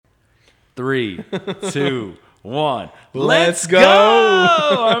3, 2, 1. Let's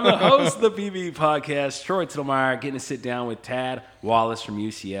go! I'm the host of the PBE Podcast, Troy Tittlemeyer, getting to sit down with Tad Wallace from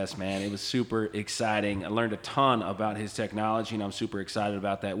UCS, man. It was super exciting. I learned a ton about his technology, and I'm super excited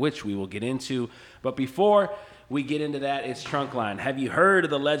about that, which we will get into. But before we get into that, it's Trunkline. Have you heard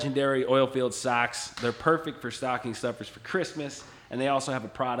of the legendary Oilfield socks? They're perfect for stocking stuffers for Christmas, and they also have a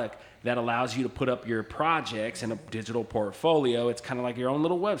product that allows you to put up your projects in a digital portfolio. It's kind of like your own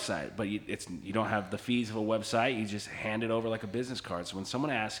little website, but you don't have the fees of a website. You just hand it over like a business card. So when someone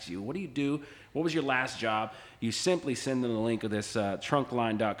asks you, what do you do? What was your last job? You simply send them the link of this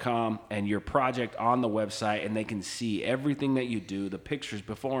trunkline.com and your project on the website, and they can see everything that you do, the pictures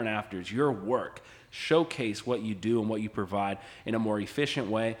before and afters, your work. Showcase what you do and what you provide in a more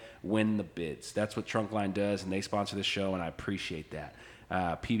efficient way. Win the bids. That's what Trunkline does, and they sponsor the show, and I appreciate that.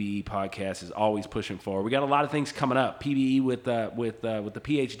 PBE Podcast is always pushing forward. We got a lot of things coming up. PBE with the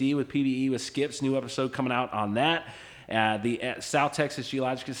PhD with PBE with Skips, new episode coming out on that. The South Texas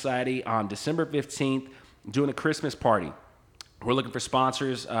Geological Society on December 15th doing a Christmas party. We're looking for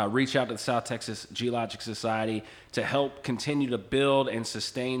sponsors. Reach out to the South Texas Geological Society to help continue to build and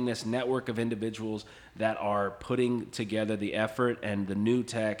sustain this network of individuals that are putting together the effort and the new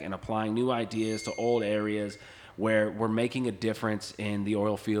tech and applying new ideas to old areas where we're making a difference in the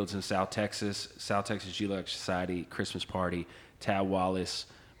oil fields in South Texas. South Texas Geological Society Christmas party. Tad Wallace,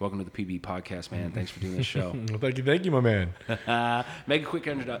 welcome to the PB Podcast, man. Thanks for doing this show. Well, thank you, my man. Make a quick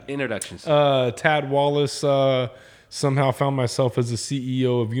introductions. Tad Wallace. Somehow found myself as the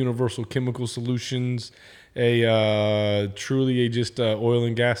CEO of Universal Chemical Solutions, truly oil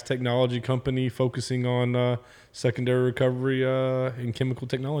and gas technology company focusing on secondary recovery in chemical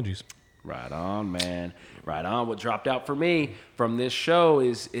technologies. Right on, man. Right on. What dropped out for me from this show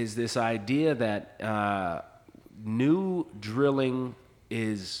is this idea that new drilling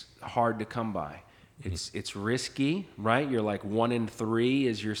is hard to come by. It's risky, right? You're like 1 in 3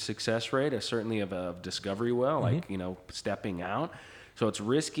 is your success rate, certainly of a discovery well, like, stepping out. So it's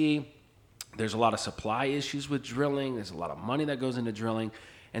risky. There's a lot of supply issues with drilling. There's a lot of money that goes into drilling.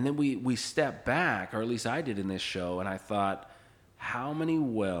 And then we step back, or at least I did in this show, and I thought, how many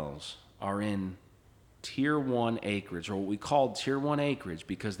wells are in Tier 1 acreage, or what we called Tier 1 acreage,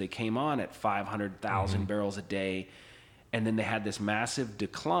 because they came on at 500,000 barrels a day, and then they had this massive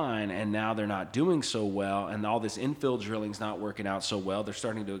decline, and now they're not doing so well, and all this infill drilling's not working out so well. They're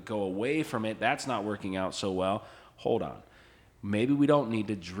starting to go away from it. That's not working out so well. Hold on. Maybe we don't need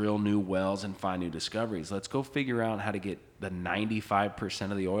to drill new wells and find new discoveries. Let's go figure out how to get the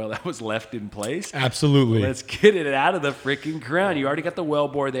 95% of the oil that was left in place. Absolutely. Let's get it out of the freaking ground. You already got the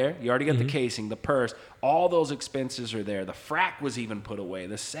wellbore there. You already got the casing, the purse. All those expenses are there. The frack was even put away.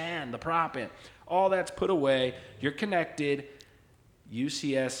 The sand, the proppant, all that's put away. You're connected.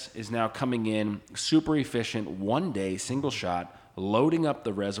 UCS is now coming in super efficient, 1 day, single shot, loading up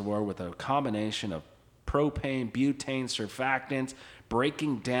the reservoir with a combination of propane, butane, surfactants,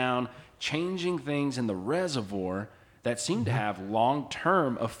 breaking down, changing things in the reservoir that seem to have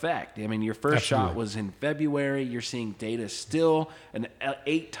long-term effect. I mean, your first shot was in February. You're seeing data still an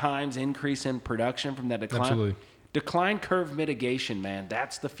 8 times increase in production from that decline. Absolutely. Decline curve mitigation, man,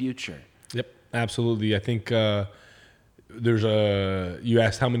 that's the future. Yep, absolutely. I think you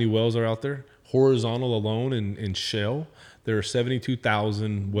asked how many wells are out there? Horizontal alone in shale, there are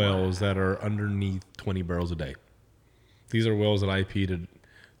 72,000 wells that are underneath 20 barrels a day. These are wells that IP'd at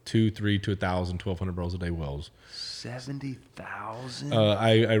 2, 3 to 1,000, 1,200 barrels a day wells. 70,000?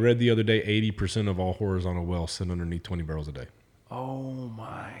 I read the other day 80% of all horizontal wells sit underneath 20 barrels a day. Oh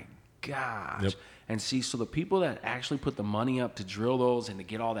my gosh. Yep. And see, so the people that actually put the money up to drill those and to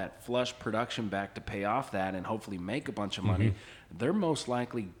get all that flush production back to pay off that and hopefully make a bunch of money, they're most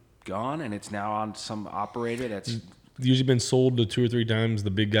likely gone, and it's now on some operator that's usually been sold to 2 or 3 times. The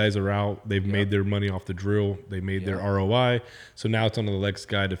big guys are out. They've made their money off the drill. They made their ROI. So now it's on the next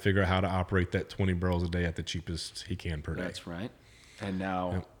guy to figure out how to operate that 20 barrels a day at the cheapest he can per day. That's right. And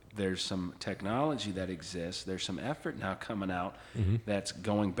now there's some technology that exists. There's some effort now coming out that's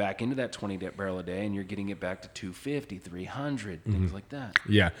going back into that 20 barrel a day, and you're getting it back to 250, 300, things like that.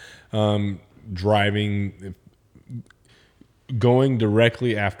 Yeah. Going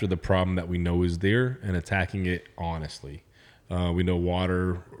directly after the problem that we know is there and attacking it honestly. We know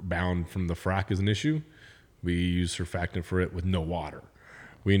water bound from the frack is an issue. We use surfactant for it with no water.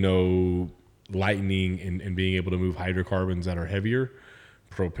 We know lightening and being able to move hydrocarbons that are heavier.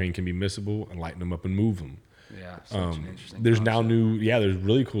 Propane can be miscible and lighten them up and move them. Yeah, such an interesting There's concept. now there's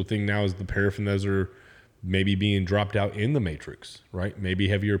really cool thing now is the paraffins are maybe being dropped out in the matrix, right? Maybe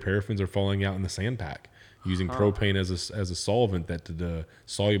heavier paraffins are falling out in the sand pack. using propane as a solvent that to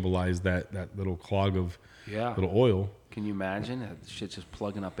solubilize that little clog of little oil. Can you imagine? That shit's just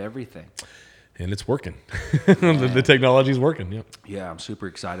plugging up everything. And it's working. The technology's working. Yep. Yeah, I'm super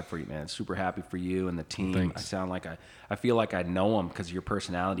excited for you, man. Super happy for you and the team. Thanks. I feel like I know them because of your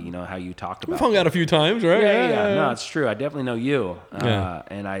personality. You know how you talked about. We've hung out a few times, right? Yeah. No, it's true. I definitely know you. Yeah.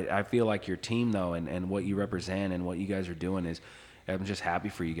 And I feel like your team though, and what you represent and what you guys are doing is. I'm just happy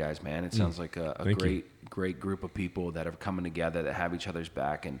for you guys, man. It sounds like a great group of people that are coming together that have each other's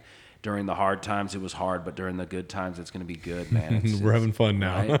back. And during the hard times, it was hard, but during the good times, it's going to be good, man. We're having fun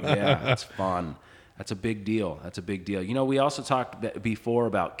now. Right? Yeah, it's fun. That's a big deal. You know, we also talked before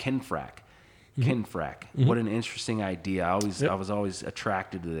about Kinfrac. Kinfrac. What an interesting idea. I was always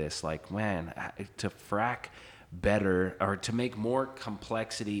attracted to this. Like, man, to frack better or to make more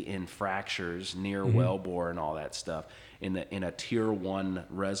complexity in fractures near wellbore and all that stuff in a tier 1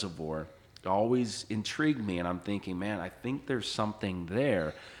 reservoir always intrigued me, and I'm thinking, man, I think there's something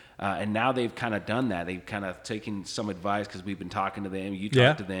there. And now they've kind of done that. They've kind of taken some advice because we've been talking to them. You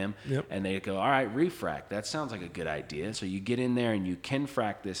talk to them, and they go, all right, refrac. That sounds like a good idea. So you get in there and you can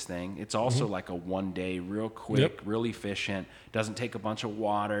frac this thing. It's also like a 1 day, real quick, real efficient. Doesn't take a bunch of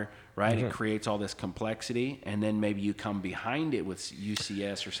water, right? It creates all this complexity, and then maybe you come behind it with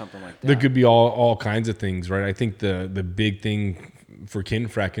UCS or something like that. There could be all kinds of things, right? I think the big thing for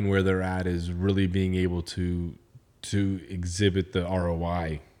Kinfrac and where they're at is really being able to exhibit the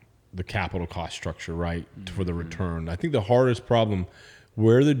ROI, the capital cost structure, right, for the return. I think the hardest problem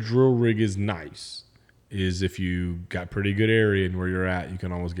where the drill rig is nice is if you got pretty good area and where you're at, you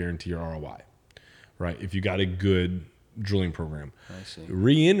can almost guarantee your ROI, right? If you got a good drilling program. I see.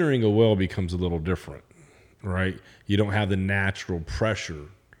 Re-entering a well becomes a little different, right? You don't have the natural pressure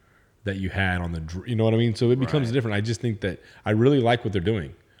that you had on you know what I mean? So it becomes different. I just think that I really like what they're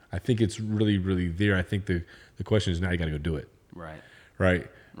doing. I think it's really, really there. I think the question is now you got to go do it. Right.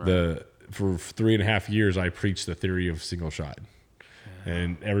 For 3.5 years, I preached the theory of single shot,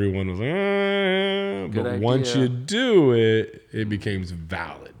 and everyone was like, but idea. Once you do it, it becomes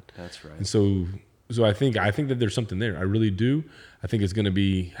valid. That's right. And so I think that there's something there. I really do. I think it's going to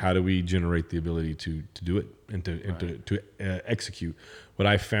be how do we generate the ability to do it and to execute. What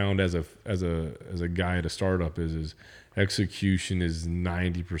I found as a guy at a startup is execution is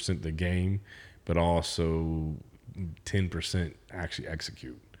 90% the game, but also 10% actually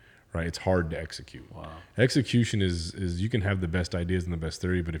execute. Right, it's hard to execute. Wow. Execution is you can have the best ideas and the best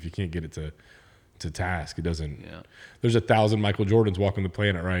theory, but if you can't get it to task, it doesn't. Yeah. There's 1,000 Michael Jordans walking the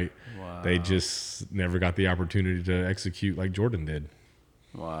planet, right? Wow. They just never got the opportunity to execute like Jordan did.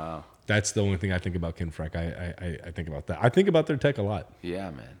 Wow. That's the only thing I think about Kinfrac. I think about that. I think about their tech a lot.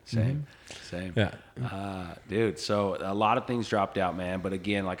 Yeah, man. Same. Yeah. Dude, so a lot of things dropped out, man. But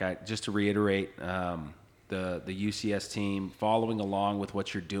again, just to reiterate, the UCS team following along with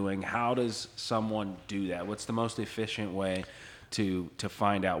what you're doing. How does someone do that? What's the most efficient way to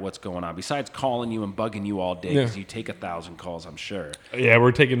find out what's going on besides calling you and bugging you all day? Because you take 1,000 calls, I'm sure. Yeah,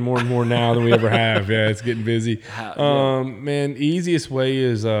 we're taking more and more now than we ever have. Yeah, it's getting busy. Man, easiest way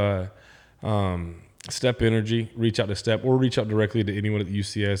is Step Energy. Reach out to Step or reach out directly to anyone at the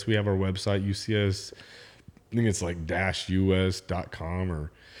UCS. We have our website, UCS. I think it's like -us.com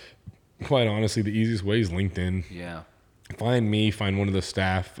or. Quite honestly, the easiest way is LinkedIn. Yeah. Find me, find one of the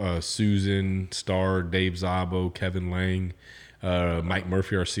staff, Susan Starr, Dave Zabo, Kevin Lang, Mike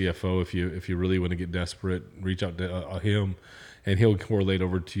Murphy, our CFO. If you really want to get desperate, reach out to him, and he'll correlate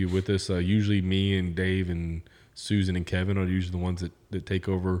over to you with us. Usually me and Dave and Susan and Kevin are usually the ones that take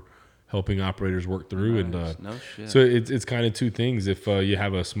over helping operators work through. Nice. No shit. So it's kind of two things. If you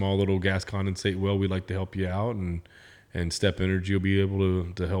have a small little gas condensate well, we'd like to help you out, and Step Energy will be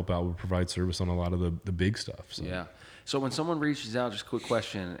able to help out. We'll provide service on a lot of the big stuff. So. Yeah. So when someone reaches out, just a quick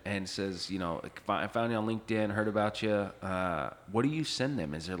question, and says, I found you on LinkedIn, heard about you, what do you send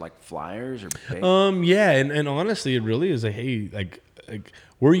them? Is there like flyers or? Yeah, and honestly, it really is like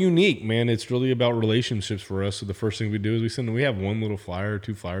we're unique, man. It's really about relationships for us. So the first thing we do is we have one little flyer or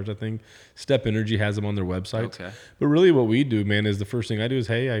 2 flyers, I think. Step Energy has them on their website. Okay. But really what we do, man, is the first thing I do is,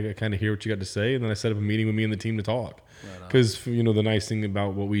 hey, I kind of hear what you got to say, and then I set up a meeting with me and the team to talk. Because, the nice thing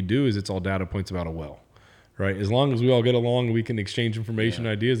about what we do is it's all data points about a well, right? As long as we all get along, we can exchange information,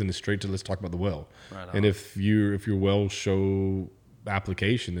 ideas, and it's straight to let's talk about the well. And if your well show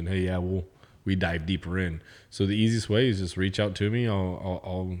application, then, hey, we dive deeper in. So the easiest way is just reach out to me.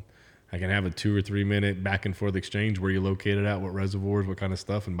 I can have a 2 or 3 minute back and forth exchange where you're located at, what reservoirs, what kind of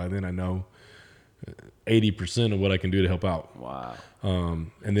stuff, and by then I know 80% of what I can do to help out. Wow.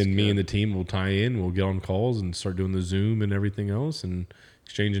 And then me and the team will tie in. We'll get on calls and start doing the Zoom and everything else and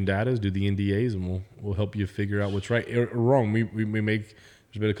exchanging data, do the NDAs, and we'll help you figure out what's right or wrong. We make.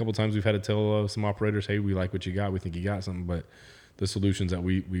 There's been a couple times we've had to tell some operators, hey, we like what you got. We think you got something, but the solutions that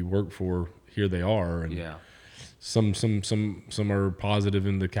we work for, here they are. And some are positive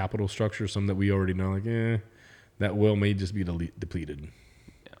in the capital structure. Some that we already know, like, that well may just be depleted.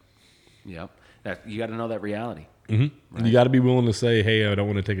 Yeah. That you got to know that reality. Mm-hmm. Right? You got to be willing to say, hey, I don't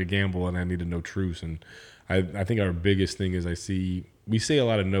want to take a gamble and I need to know truth. And I think our biggest thing is we say a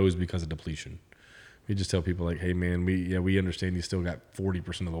lot of no's because of depletion. We just tell people like, hey man, we understand you still got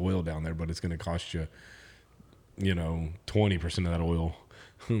 40% of the oil down there, but it's going to cost you, 20% of that oil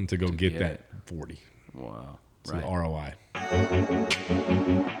to go get that 40. Wow. So the ROI.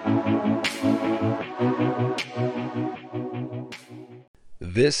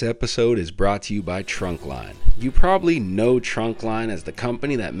 This episode is brought to you by Trunkline. You probably know Trunkline as the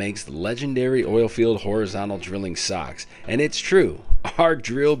company that makes the legendary oilfield horizontal drilling socks. And it's true. Our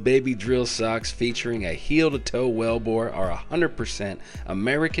Drill Baby Drill socks featuring a heel-to-toe wellbore are 100%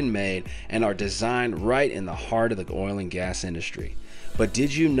 American-made and are designed right in the heart of the oil and gas industry. But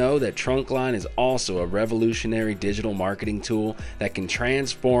did you know that Trunkline is also a revolutionary digital marketing tool that can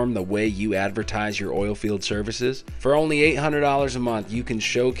transform the way you advertise your oilfield services? For only $800 a month, you can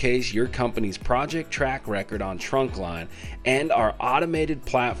showcase your company's project track record on Trunkline, and our automated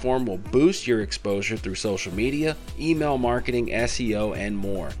platform will boost your exposure through social media, email marketing, SEO, and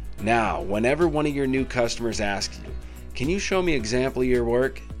more. Now, whenever one of your new customers asks you, can you show me an example of your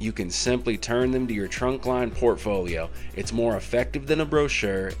work? You can simply turn them to your Trunkline portfolio. It's more effective than a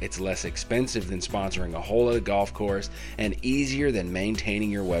brochure, it's less expensive than sponsoring a hole at a golf course, and easier than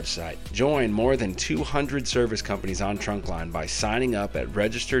maintaining your website. Join more than 200 service companies on Trunkline by signing up at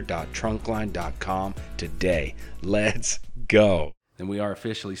register.trunkline.com today. Let's go. And we are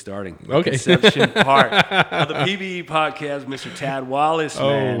officially starting the conception part of the PBE podcast, Mr. Tad Wallace,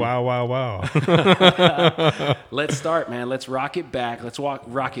 man. Oh, wow. Let's start, man. Let's rock it back. Let's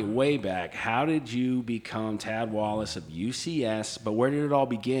rock it way back. How did you become Tad Wallace of UCS? But where did it all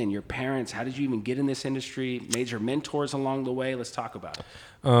begin? Your parents, how did you even get in this industry? Major mentors along the way? Let's talk about it.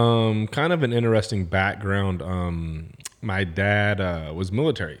 Kind of an interesting background. My dad was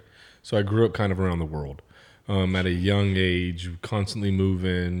military, so I grew up kind of around the world. At a young age, constantly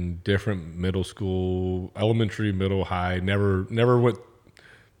moving, different middle school, elementary, middle, high. Never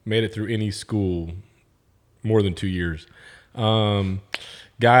made it through any school more than 2 years. Got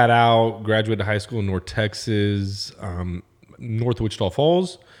out, graduated high school in North Texas, north of Wichita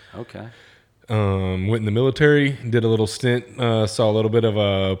Falls. Okay. Went in the military, did a little stint, saw a little bit of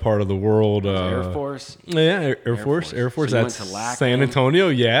a part of the world. Air Force? Yeah, Air Force. So that's San Antonio.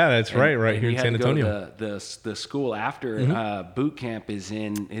 Yeah, that's right here in San Antonio. The school after boot camp is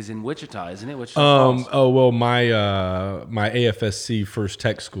in Wichita, isn't it? Wichita Falls. Oh well, my AFSC first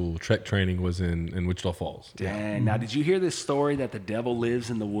tech school training was in Wichita Falls. Dang. Yeah. Now, did you hear this story that the devil lives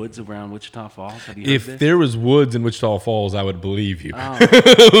in the woods around Wichita Falls? Have you heard this? There was woods in Wichita Falls, I would believe you. Oh.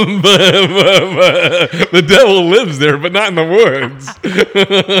 The devil lives there, but not in the woods.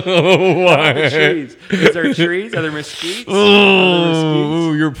 Why? The trees. Is there trees? Are there mesquites?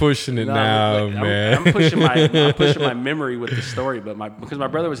 Ooh, you're pushing it now, man. I'm pushing my memory with the story, but because my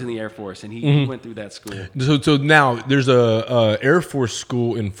brother was in the Air Force and he went through that school. So now there's a Air Force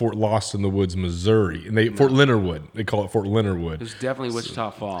school in Fort Lost in the Woods, Missouri, and Fort Leonard Wood. They call it Fort Leonard Wood. It's definitely Wichita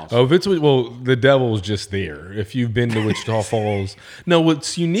Falls. Oh, the devil's just there. If you've been to Wichita Falls, now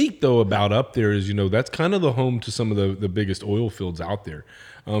what's unique though about up there is, that's kind of the home to some of the biggest oil fields out there.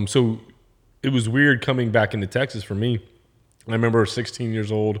 So it was weird coming back into Texas for me. I remember 16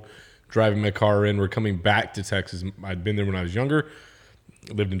 years old, driving my car in. We're coming back to Texas. I'd been there when I was younger,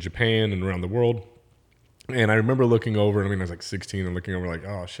 lived in Japan and around the world. And I remember looking over, I was like 16 and looking over like,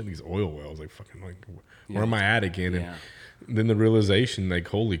 oh shit, these oil wells, where am I at again? Yeah. And then the realization, like,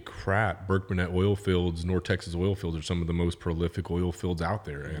 holy crap, Burkburnett oil fields, North Texas oil fields are some of the most prolific oil fields out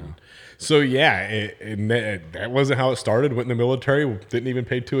there. Yeah. And so, that wasn't how it started. Went in the military, didn't even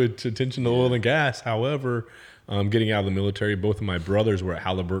pay too much attention to oil and gas. However, getting out of the military, both of my brothers were at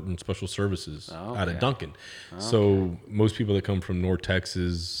Halliburton Special Services out of Duncan. Okay. So most people that come from North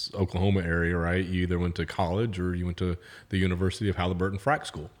Texas, Oklahoma area, right, you either went to college or you went to the University of Halliburton Frac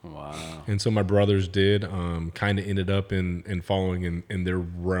School. Wow. And so my brothers did, kind of ended up in following in their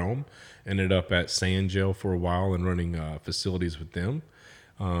realm, ended up at Sand Gel for a while and running facilities with them.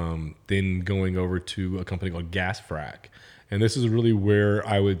 Then going over to a company called Gas Frac. And this is really where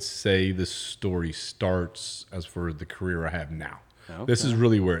I would say the story starts as for the career I have now. Okay. This is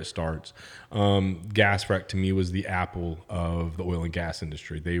really where it starts. Gas Frac to me was the Apple of the oil and gas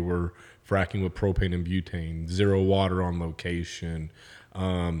industry. They were fracking with propane and butane, zero water on location,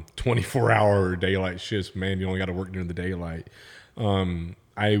 24-hour daylight shifts. Man, you only got to work during the daylight.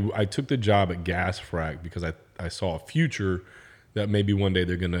 I took the job at Gas Frac because I saw a future that maybe one day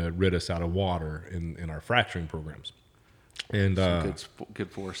they're going to rid us out of water in our fracturing programs. And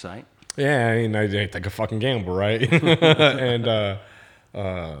good foresight. yeah, I mean, I take a fucking gamble, right? And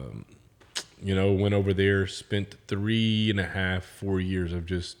went over there, spent 3.5, 4 years of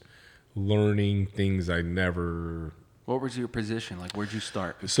just learning things I never. What was your position? Like, where'd you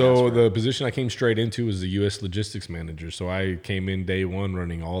start? So the position I came straight into was the U.S. logistics manager. So I came in day one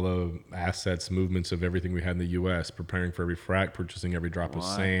running all the assets, movements of everything we had in the U.S., preparing for every frac, purchasing every drop of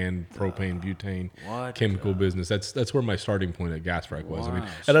sand, propane, butane, chemical business. That's where my starting point at Gas Frac was. I mean,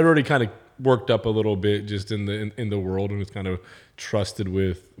 and I'd already kind of worked up a little bit just in the world and was kind of trusted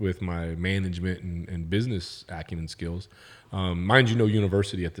with my management and business acumen skills. Mind you, no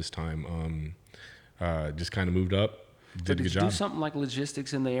university at this time. Just kind of moved up. Did a good job. Did you do something like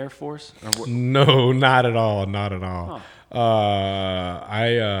logistics in the Air Force? No, not at all. Not at all. Huh.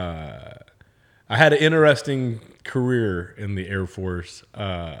 I had an interesting career in the Air Force.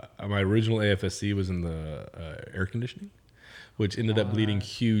 My original AFSC was in the air conditioning, which ended up leading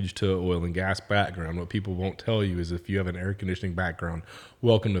huge to oil and gas background. What people won't tell you is if you have an air conditioning background,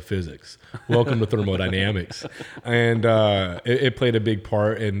 welcome to physics, welcome to thermodynamics. And it played a big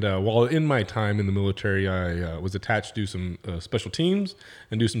part. And while in my time in the military, I was attached to some special teams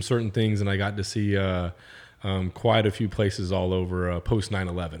and do some certain things. And I got to see quite a few places all over post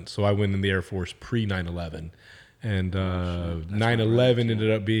 9/11. So I went in the Air Force pre 9/11. And 9/11 ended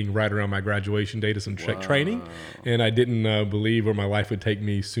up being right around my graduation date of some training. And I didn't believe where my life would take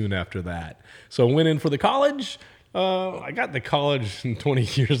me soon after that. So I went in for the college. I got the college 20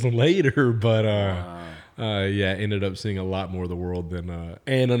 years later, but ended up seeing a lot more of the world than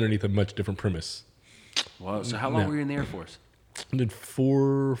and underneath a much different premise. Wow. So how long were you in the Air Force? I did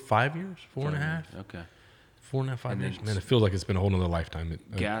 5 years, 4.5. Okay. 4.5, 5 years. Man, it feels like it's been a whole nother lifetime.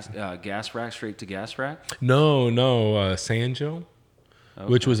 Gas Frac, straight to Gas Frac? No, Sanjo,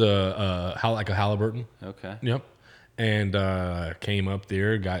 which was like a Halliburton. Okay. Yep. And came up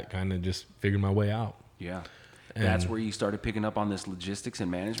there, got kind of just figured my way out. Yeah. That's where you started picking up on this logistics and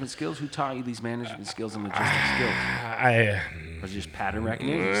management skills? Who taught you these management skills and logistics skills? Or just pattern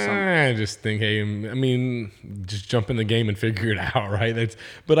recognition? I just think, hey, I mean, just jump in the game and figure it out, right?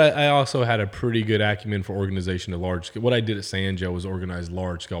 But I also had a pretty good acumen for organization of large scale. What I did at Sanjo was organize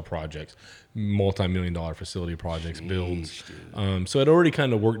large scale projects, multi-million-dollar facility projects, builds. So I'd already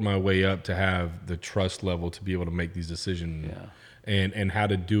kind of worked my way up to have the trust level to be able to make these decisions. Yeah. And how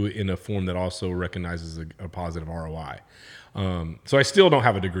to do it in a form that also recognizes a positive ROI. So I still don't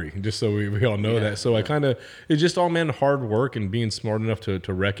have a degree, just so we all know that. So I it's just all, man, hard work and being smart enough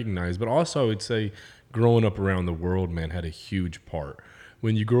to recognize. But also I would say growing up around the world, man, had a huge part.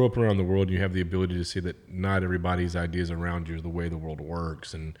 When you grow up around the world, you have the ability to see that not everybody's ideas around you are the way the world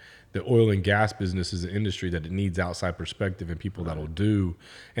works. And the oil and gas business is an industry that it needs outside perspective and people that'll do.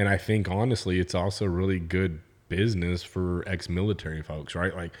 And I think, honestly, it's also really good business for ex-military folks,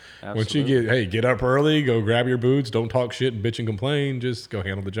 right? Like, once you get up early, go grab your boots, don't talk shit, bitch and complain, just go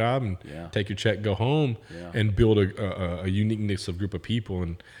handle the job and take your check, go home, and build a uniqueness of group of people.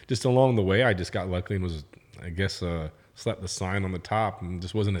 And just along the way, I just got lucky and was, I guess, slapped the sign on the top and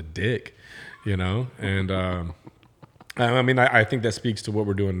just wasn't a dick, And I mean, I think that speaks to what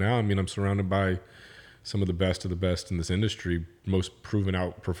we're doing now. I mean, I'm surrounded by some of the best in this industry, most proven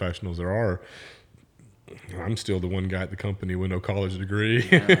out professionals there are. I'm still the one guy at the company with no college degree,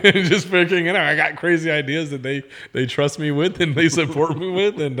 just figuring it out. I got crazy ideas that they trust me with and they support me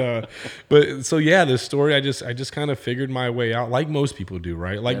with, and this story I just kind of figured my way out, like most people do,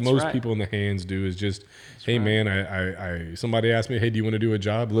 right? Like people in the hands do, is just, man, I somebody asked me, hey, do you want to do a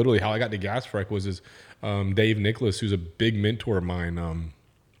job? Literally, how I got to Gas Frac was Dave Nicholas, who's a big mentor of mine.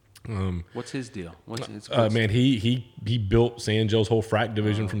 What's his deal? Man, he built Sanjo's whole frac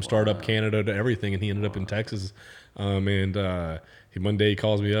division from startup Canada to everything, and he ended up in Texas. He one day he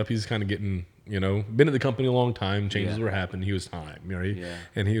calls me up. He's kind of getting, been at the company a long time. Changes were happening. He was time, right? Yeah.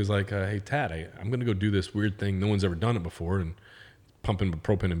 And he was like, "Hey, Tad, I'm going to go do this weird thing. No one's ever done it before, and pumping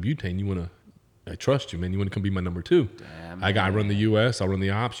propane and butane. I trust you, man. You want to come be my number two? Damn, I run the U.S. I'll run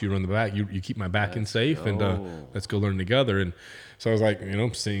the ops. You run the back. You keep my back in safe, and let's go learn together." And so I was like,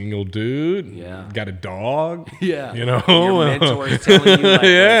 single dude, got a dog, your mentor is telling you,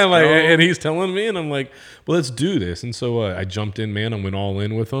 like, and he's telling me, and I'm like, well, let's do this. And so I jumped in, man. I went all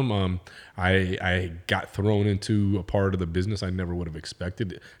in with him. I got thrown into a part of the business I never would have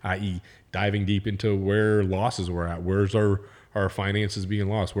expected, i.e., diving deep into where losses were at. Where's our finances being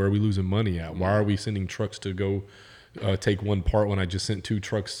lost? Where are we losing money at? Why are we sending trucks to go take one part when I just sent 2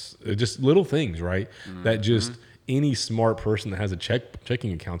 trucks. Just little things, right? That just any smart person that has a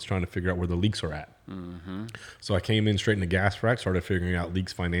checking account is trying to figure out where the leaks are at. So I came in straight into gas frac, started figuring out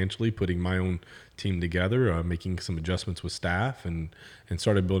leaks financially, putting my own team together, making some adjustments with staff, and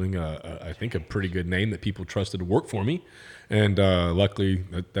started building I think a pretty good name that people trusted to work for me. And luckily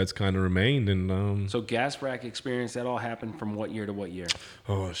that's kind of remained. And so gas frac experience, that all happened from what year to what year?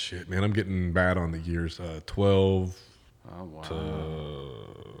 Oh shit, man, I'm getting bad on the years. 12 to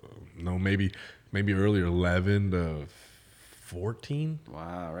maybe earlier, 11 to 14.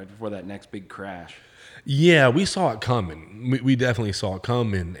 Wow, right before that next big crash. Yeah, we saw it coming. We definitely saw it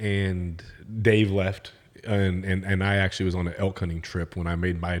coming. And Dave left, and I actually was on an elk hunting trip when I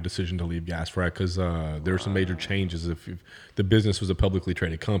made my decision to leave gas frac, because there were some major changes. If the business was a publicly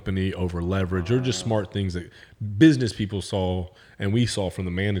traded company, over leverage, or just smart things that business people saw and we saw from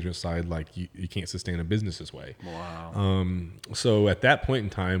the management side, like you can't sustain a business this way. Wow. So at that point in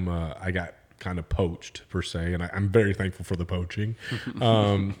time, I got kind of poached per se, and I'm very thankful for the poaching,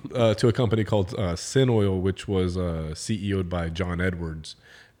 to a company called Sinoil, which was CEO'd by John Edwards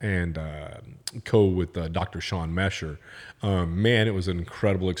and co with Dr. Sean Mesher. Man, it was an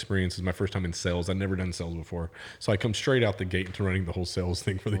incredible experience. It was my first time in sales. I'd never done sales before. So I come straight out the gate into running the whole sales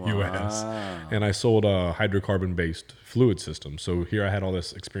thing for the U.S. And I sold a hydrocarbon-based fluid system. So here I had all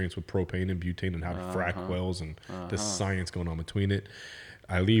this experience with propane and butane and how to frack wells and the science going on between it.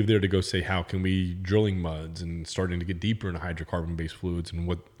 I leave there to go say, how can we drilling muds and starting to get deeper into hydrocarbon-based fluids and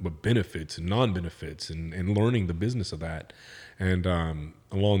what benefits and non-benefits and learning the business of that. And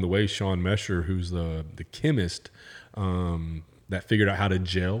along the way, Sean Mesher, who's the chemist that figured out how to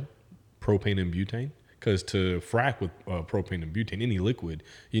gel propane and butane, because to frack with propane and butane, any liquid,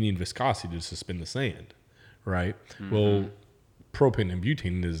 you need viscosity to suspend the sand, right? Well, propane and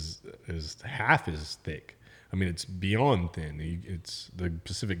butane is half as thick. I mean, it's beyond thin. It's the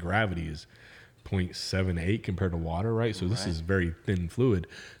specific gravity is 0.78 compared to water, right? So this is very thin fluid.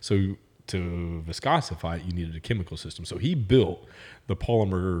 So to viscosify it, you needed a chemical system. So he built the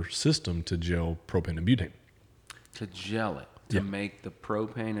polymer system to gel propane and butane. To gel it, to make the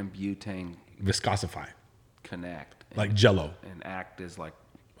propane and butane viscosify, connect, like Jello, and act as like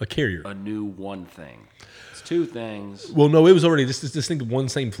a carrier. A new one thing. It's two things. Well, no, it was already just this thing of one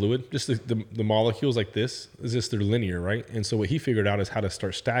same fluid. Just the molecules like this is just they're linear, right? And so what he figured out is how to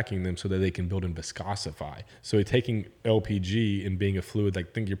start stacking them so that they can build and viscosify. So taking LPG and being a fluid,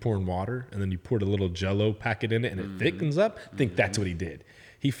 like think you're pouring water and then you pour a little Jello packet in it and it thickens up. I think that's what he did.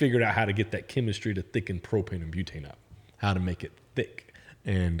 He figured out how to get that chemistry to thicken propane and butane up, how to make it thick.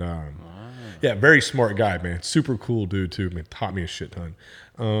 And yeah, very smart guy, man. Super cool dude too. Man, taught me a shit ton.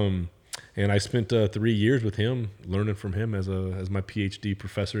 And I spent 3 years with him, learning from him as my PhD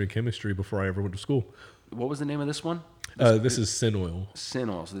professor in chemistry before I ever went to school. What was the name of this one? This is Sinoil.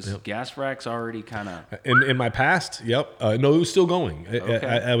 Sinoil. So this is gas frac's already kind of... In my past, yep. No, it was still going. Okay.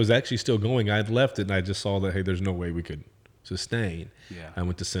 I was actually still going. I had left it, and I just saw that, hey, there's no way we could sustain. Yeah. I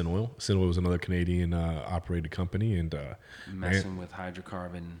went to Sinoil. Sinoil was another Canadian operated company, and messing with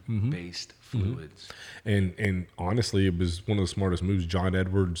hydrocarbon-based fluids. And honestly, it was one of the smartest moves. John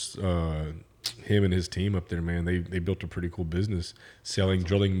Edwards, him and his team up there, man, they built a pretty cool business selling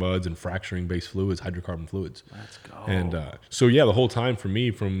drilling muds and fracturing-based fluids, hydrocarbon fluids. Let's go. And so yeah, the whole time for me,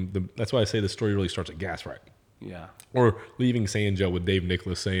 that's why I say the story really starts at gas frac. Yeah. Or leaving Sanjo with Dave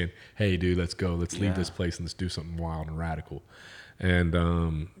Nicholas saying, hey, dude, let's go. Let's leave this place and let's do something wild and radical.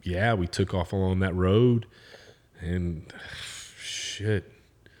 And, yeah, we took off along that road. And, shit,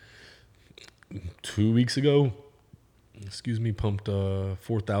 2 weeks ago, pumped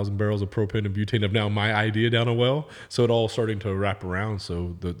 4,000 barrels of propane and butane of now my idea down a well. So it all starting to wrap around.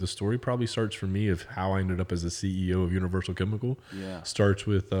 So the story probably starts for me of how I ended up as the CEO of Universal Chemical. Yeah. Starts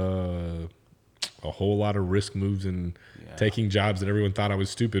with... a whole lot of risk moves and taking jobs that everyone thought I was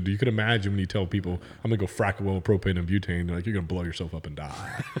stupid. You could imagine when you tell people, I'm going to go frack a well of propane and butane, like, you're going to blow yourself up and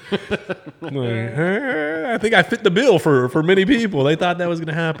die. Like, I think I fit the bill for many people. They thought that was going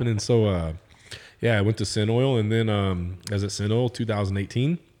to happen. And so, yeah, I went to Sinoil, and then as at Sinoil,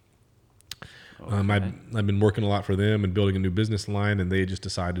 2018, I've been working a lot for them and building a new business line, and they just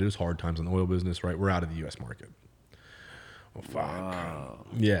decided it was hard times in the oil business, right? We're out of the U.S. market. Oh, fuck. Wow.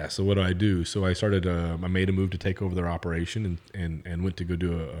 Yeah, so what do? So I started, I made a move to take over their operation and went to go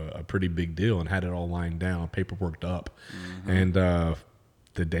do a pretty big deal and had it all lined down, paperworked up. And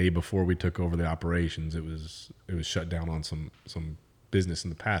the day before we took over the operations, it was shut down on some business in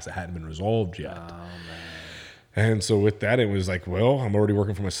the past that hadn't been resolved yet. Oh, man. And so with that, it was like, well, I'm already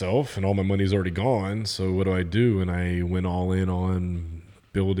working for myself and all my money's already gone. So what do? And I went all in on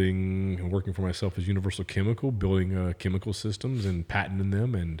building and working for myself as Universal Chemical, building chemical systems and patenting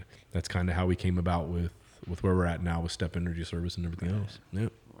them, and that's kind of how we came about with where we're at now with Step Energy Service and everything else. Yeah.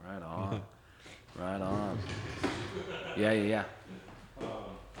 Right on. Right on. Yeah.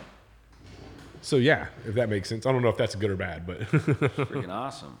 So yeah, if that makes sense. I don't know if that's good or bad, but Freaking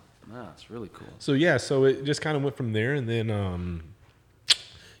awesome. No, it's really cool. so yeah, so it just kind of went from there, and then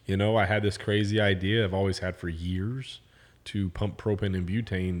I had this crazy idea I've always had for years to pump propane and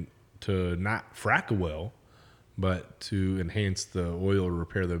butane to not frack a well, but to enhance the oil or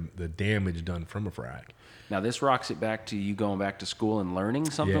repair the damage done from a frack. Now, this rocks it back to you going back to school and learning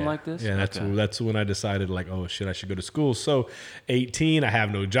something like this? Yeah, that's when I decided, like, oh, shit, I should go to school. So 18, I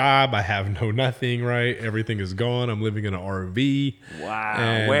have no job. I have no nothing, right? Everything is gone. I'm living in an RV. Wow.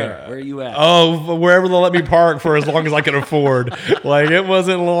 And, where are you at? Oh, wherever they'll let me park for as long as I can afford. Like, it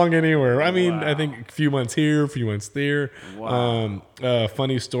wasn't long anywhere. I mean, I think a few months here, a few months there. Wow.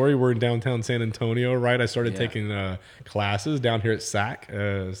 Funny story, we're in downtown San Antonio, right? I started taking classes down here at SAC,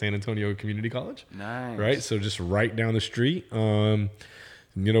 San Antonio Community College. Nice. Right? So just right down the street. I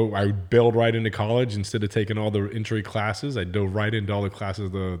bailed right into college instead of taking all the entry classes. I dove right into all the classes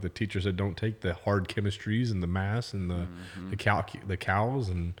the teachers that don't take, the hard chemistries and the maths and the cows,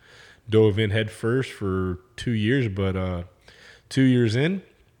 and dove in head first for 2 years. But 2 years in,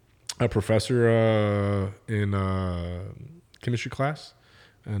 a professor in chemistry class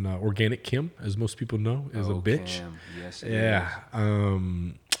and organic chem, as most people know, is a bitch. Chem. Yes, it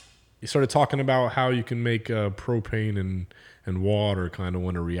is. He started talking about how you can make propane and water kind of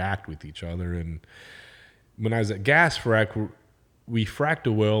want to react with each other. And when I was at Gas Frac, we fracked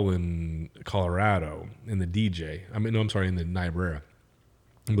a well in Colorado in the DJ. In the Niobrara.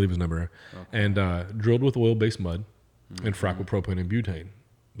 I believe it was Niobrara. Okay. And drilled with oil-based mud and fracked with propane and butane.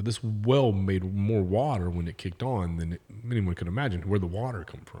 But this well made more water when it kicked on than anyone could imagine. Where'd the water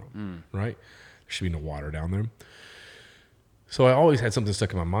come from, right? There should be no water down there. So I always had something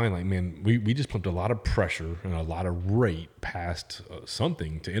stuck in my mind, like, man, we just pumped a lot of pressure and a lot of rate past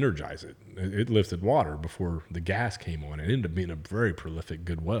something to energize it. It lifted water before the gas came on. It ended up being a very prolific,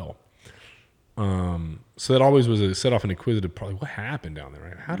 good well. So that always was a set off an inquisitive, probably, what happened down there?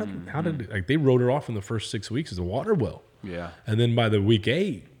 Right? How did like they wrote her off in the first 6 weeks as a water well. Yeah. And then by the week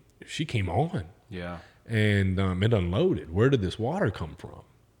 8, she came on. Yeah. And it unloaded. Where did this water come from?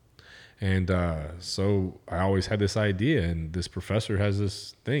 And so I always had this idea, and this professor has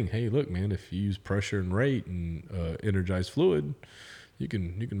this thing. Hey, look, man, if you use pressure and rate and energized fluid, you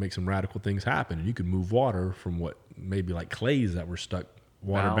can make some radical things happen, and you can move water from what maybe like clays that were stuck,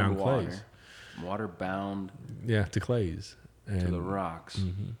 water-bound clays. Water-bound. Yeah, to clays. To the rocks.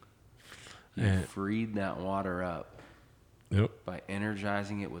 Mm-hmm. You freed that water up. Yep. By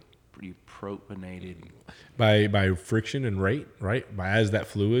energizing it with propanated. By friction and rate, right? As that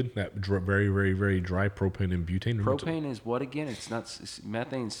fluid, that very, very, very dry propane and butane. Propane is what again? It's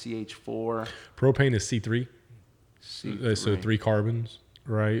methane, CH4. Propane is C3. C3. So 3 carbons,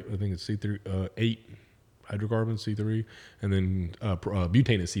 right? I think it's C3, 8 hydrocarbons, C3, and then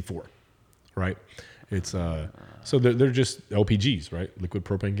butane is C4, right? It's so they're just LPGs, right? Liquid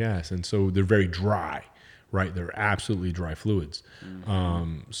propane gas, and so they're very dry. Right, they're absolutely dry fluids.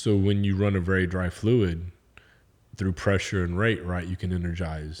 So when you run a very dry fluid through pressure and rate, right, you can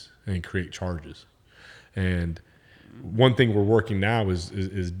energize and create charges. And one thing we're working now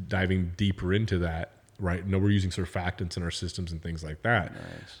is diving deeper into that. Right, no, we're using surfactants in our systems and things like that.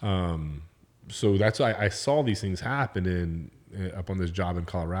 Nice. So that's why I saw these things happen up on this job in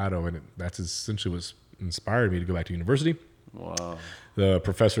Colorado, and that's essentially what inspired me to go back to university. Wow. The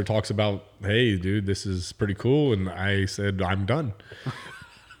professor talks about, hey, dude, this is pretty cool. And I said, I'm done.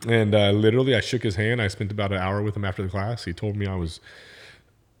 And literally, I shook his hand. I spent about an hour with him after the class. He told me I was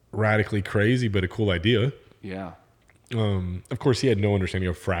radically crazy, but a cool idea. Yeah. Of course, he had no understanding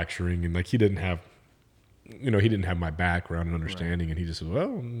of fracturing. And like he didn't have my background and understanding. Right. And he just said,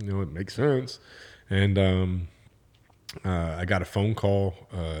 well, it makes sense. And I got a phone call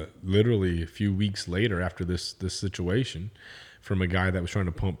literally a few weeks later after this situation from a guy that was trying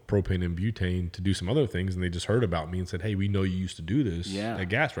to pump propane and butane to do some other things, and they just heard about me and said, hey, we know you used to do this at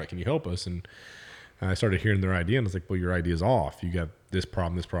Gas Frac. Can you help us? And I started hearing their idea, and I was like, well, your idea is off. You got this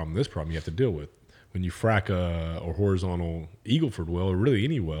problem you have to deal with. When you frack a horizontal Eagleford well, or really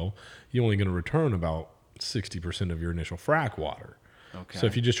any well, you're only going to return about 60% of your initial frack water. Okay. So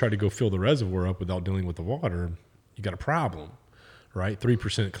if you just try to go fill the reservoir up without dealing with the water, you got a problem, right?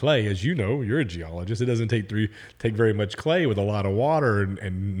 3% clay, as you know, you're a geologist. It doesn't take very much clay with a lot of water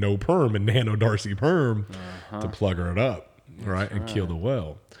and no perm and nano Darcy perm to plug it up, right? And kill the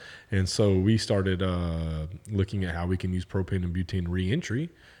well. And so we started looking at how we can use propane and butane reentry,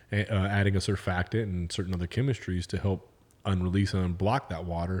 adding a surfactant and certain other chemistries to help unrelease and unblock that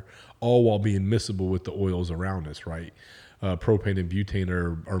water, all while being miscible with the oils around us, right? Propane and butane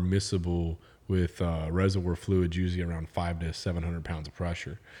are miscible with reservoir fluids, usually around 500 to 700 pounds of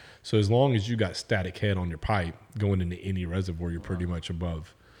pressure. So as long as you got static head on your pipe going into any reservoir, you're pretty much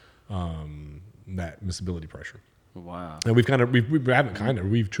above that miscibility pressure. Wow. And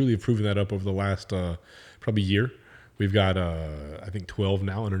we've truly proven that up over the last probably year. We've got I think 12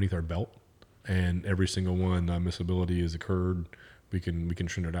 now underneath our belt, and every single one miscibility has occurred. We can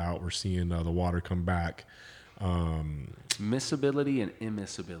trim it out. We're seeing the water come back. Miscibility and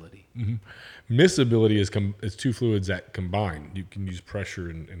immiscibility. Mm-hmm. Miscibility is two fluids that combine. You can use pressure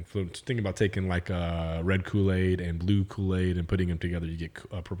and fluid. Think about taking like red Kool-Aid and blue Kool-Aid and putting them together. You get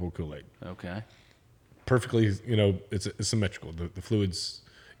purple Kool-Aid. Okay. Perfectly, it's symmetrical. The fluids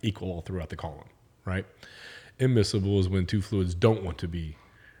equal all throughout the column, right? Immiscible is when two fluids don't want to be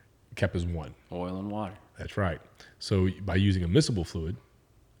kept as one. Oil and water. That's right. So by using a miscible fluid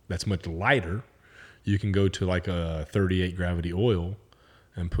that's much lighter, you can go to like a 38 gravity oil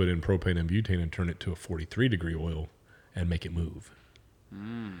and put in propane and butane and turn it to a 43 degree oil and make it move.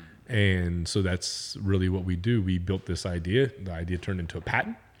 And so that's really what we do. We built this idea. The idea turned into a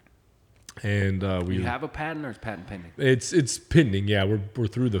patent. And you have a patent, or is patent pending? It's pending. Yeah, we're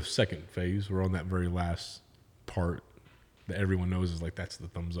through the second phase. We're on that very last part that everyone knows is like that's the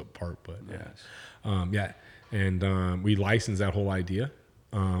thumbs up part. But Yes. And we licensed that whole idea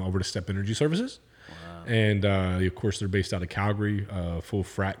over to Step Energy Services. Wow. And of course they're based out of Calgary. Full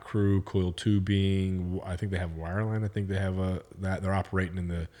frac crew, coiled tubing. I think they have wireline. I think they have that. They're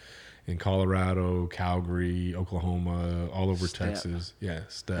operating in Colorado, Calgary, Oklahoma, all over Texas. Yeah,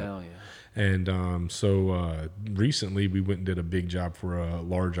 Step. Hell yeah. And so recently we went and did a big job for a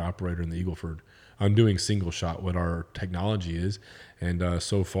large operator in the Eagle Ford. I'm doing single shot, what our technology is. And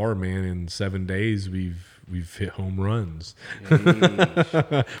so far, man, in 7 days, we've hit home runs. Talk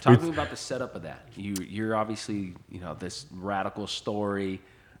to me about the setup of that. You're obviously, this radical story.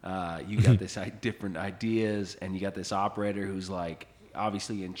 You got this different ideas, and you got this operator who's like,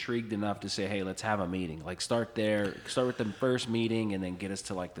 obviously intrigued enough to say, hey, let's have a meeting. Like start with the first meeting and then get us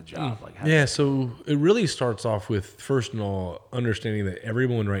to like the job. So it really starts off with, first of all, understanding that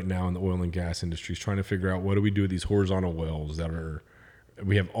everyone right now in the oil and gas industry is trying to figure out what do we do with these horizontal wells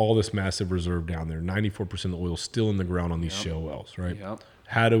we have all this massive reserve down there. 94% of the oil still in the ground on these shale wells, right? Yep.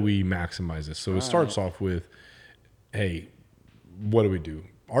 How do we maximize this? So it starts off with, hey, what do we do?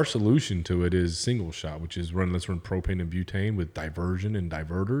 Our solution to it is single shot, which is let's run propane and butane with diversion and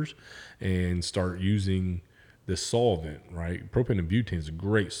diverters and start using this solvent, right? Propane and butane is a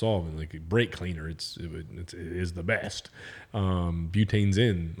great solvent, like a brake cleaner. It is the best. Butane's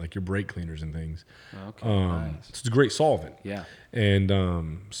in like your brake cleaners and things. Okay, nice. It's a great solvent. Yeah. And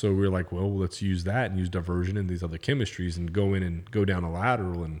so we're like, well, let's use that and use diversion and these other chemistries and go in and go down a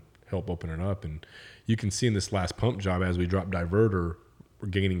lateral and help open it up. And you can see in this last pump job, as we drop diverter, we're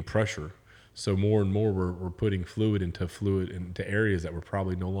gaining pressure. So more and more we're putting fluid into areas that we're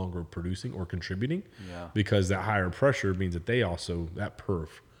probably no longer producing or contributing. Yeah. Because that higher pressure means that that perf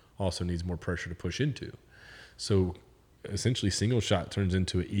also needs more pressure to push into. So essentially single shot turns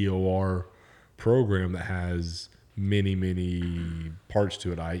into an EOR program that has many, many parts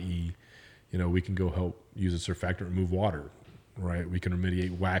to it, i.e., we can go help use a surfactant, remove water. Right, we can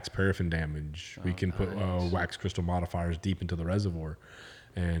remediate wax paraffin damage. We can put wax crystal modifiers deep into the reservoir,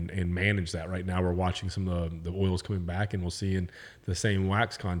 and manage that. Right now, we're watching some of the oils coming back, and we're seeing the same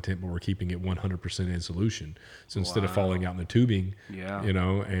wax content, but we're keeping it 100% in solution. So instead of falling out in the tubing, and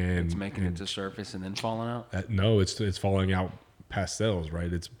it's making it to surface and then falling out. No, it's falling out past cells.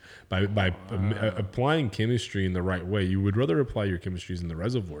 Right, it's by applying chemistry in the right way. You would rather apply your chemistries in the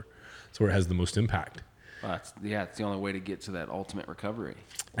reservoir, so where it has the most impact. It's the only way to get to that ultimate recovery.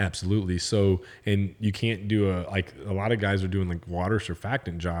 Absolutely. So, and you can't do a lot of guys are doing like water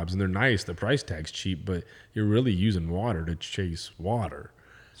surfactant jobs, and they're nice. The price tag's cheap, but you're really using water to chase water.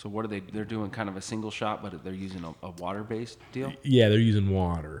 So what are they? They're doing kind of a single shot, but they're using a water-based deal? Yeah, they're using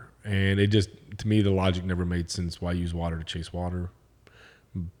water. And it just, to me, the logic never made sense. Why use water to chase water?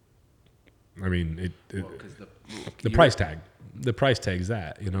 I mean, the price tag. The price tag's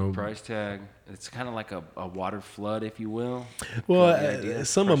that, Price tag. It's kind of like a water flood, if you will. Well,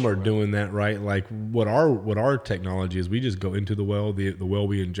 some of them are doing that, right? Like what our technology is, we just go into the well. The well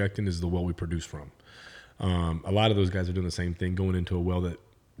we inject in is the well we produce from. A lot of those guys are doing the same thing, going into a well that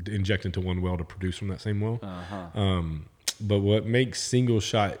inject into one well to produce from that same well. Uh-huh. But what makes single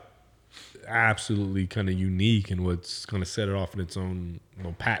shot absolutely kind of unique and what's going to set it off in its own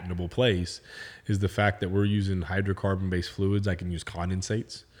patentable place is the fact that we're using hydrocarbon-based fluids. I can use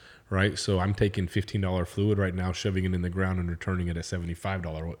condensates, right? So I'm taking $15 fluid right now, shoving it in the ground and returning it at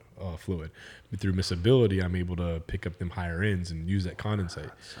 $75 fluid. But through miscibility, I'm able to pick up them higher ends and use that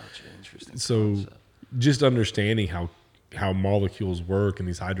condensate. Such an interesting So concept. just understanding how molecules work and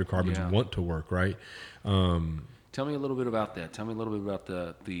these hydrocarbons want to work, right? Tell me a little bit about that. Tell me a little bit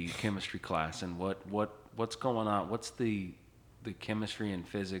about the chemistry class and what's going on. What's the chemistry and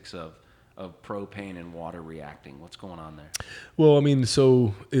physics of propane and water reacting? What's going on there? Well, I mean,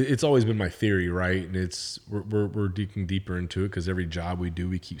 so it's always been my theory, right? And we're digging deeper into it because every job we do,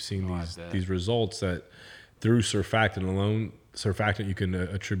 we keep seeing these results that through surfactant alone. Surfactant, you can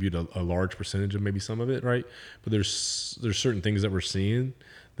attribute a large percentage of maybe some of it, right? But there's certain things that we're seeing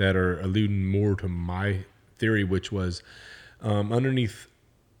that are alluding more to my theory, which was underneath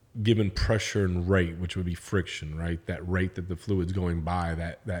given pressure and rate, which would be friction, right? That rate that the fluid's going by,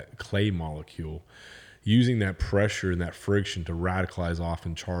 that clay molecule, using that pressure and that friction to radicalize off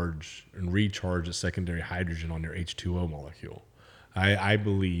and charge and recharge a secondary hydrogen on your H2O molecule. I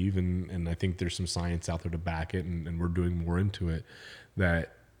believe, and I think there's some science out there to back it, and we're doing more into it,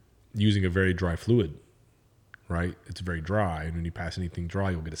 that using a very dry fluid, right? It's very dry, and when you pass anything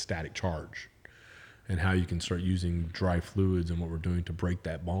dry, you'll get a static charge. And how you can start using dry fluids and what we're doing to break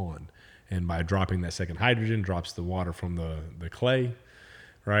that bond. And by dropping that second hydrogen, drops the water from the clay,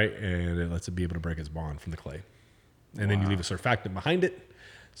 right? And it lets it be able to break its bond from the clay. And then you leave a surfactant behind it.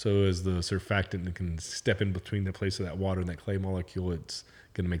 So as the surfactant can step in between the place of that water and that clay molecule, it's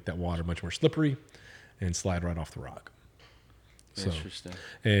going to make that water much more slippery and slide right off the rock. Interesting.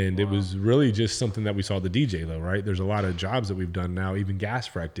 And it was really just something that we saw the DJ though, right? There's a lot of jobs that we've done now, even gas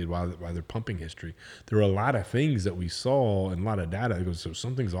frac did while they're pumping history. There are a lot of things that we saw and a lot of data that goes, so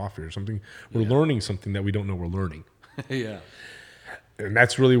something's off here. We're learning something that we don't know we're learning. Yeah. And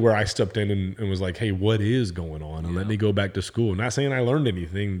that's really where I stepped in and was like, hey, what is going on? And let me go back to school. Not saying I learned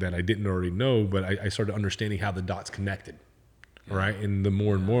anything that I didn't already know, but I started understanding how the dots connected, right? And the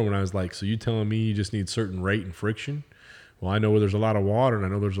more and more when I was like, so you telling me you just need certain rate and friction? Well, I know where there's a lot of water and I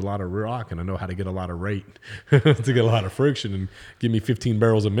know there's a lot of rock and I know how to get a lot of rate to get a lot of friction and give me 15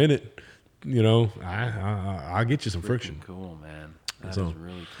 barrels a minute. You know, I'll get you some friction. Cool, man. That is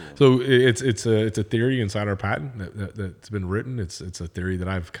really cool. So it's a theory inside our patent that's been written. It's a theory that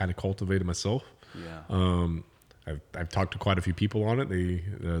I've kind of cultivated myself. Yeah. I've talked to quite a few people on it.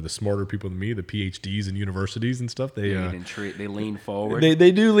 The smarter people than me, the PhDs in universities and stuff. They lean forward.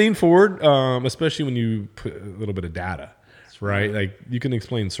 They do lean forward, especially when you put a little bit of data. Right, like you can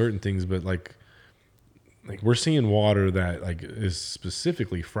explain certain things, but like we're seeing water that like is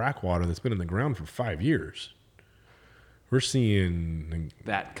specifically frack water that's been in the ground for 5 years. We're seeing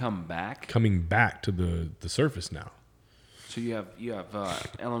that coming back to the surface now. So you have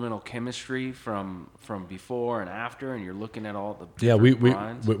elemental chemistry from before and after, and you're looking at all the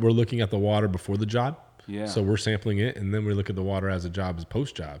we're looking at the water before the job. Yeah. So we're sampling it, and then we look at the water as a job as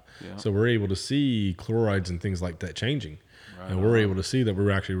post job. Yeah. So we're able to see chlorides and things like that changing. And we're able to see that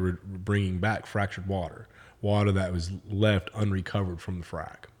we're actually bringing back fractured water that was left unrecovered from the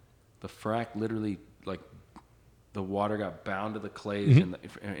frack. The frack literally, like, the water got bound to the clays in the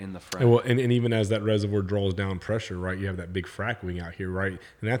frack. And, well, and even as that reservoir draws down pressure, right, you have that big frack wing out here, right?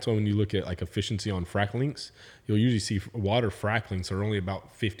 And that's why when you look at, like, efficiency on frack links, you'll usually see water frack links are only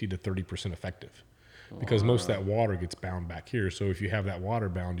about 50 to 30% effective because most of that water gets bound back here. So if you have that water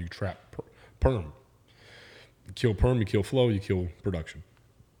bound, you trap perm. You kill perm, you kill flow, you kill production,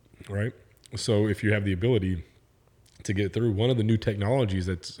 right? So if you have the ability to get through, one of the new technologies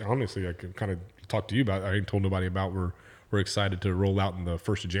that's honestly I can kind of talk to you about, I ain't told nobody about, we're excited to roll out in the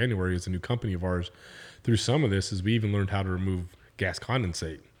 1st of January as a new company of ours. Through some of this is we even learned how to remove gas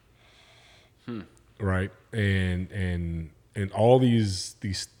condensate, right? And all these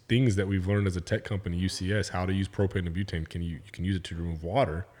things that we've learned as a tech company, UCS, how to use propane and butane, you can use it to remove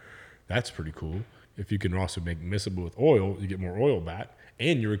water. That's pretty cool. If you can also make miscible with oil, you get more oil back,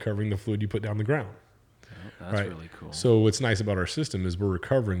 and you're recovering the fluid you put down the ground. That's right? Really cool. So what's nice about our system is we're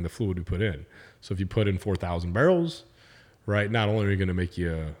recovering the fluid we put in. So if you put in 4,000 barrels, right, not only are we going to make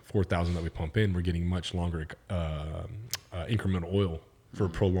you 4,000 that we pump in, we're getting much longer incremental oil for a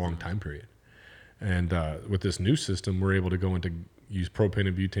prolonged time period. And with this new system, we're able to go into use propane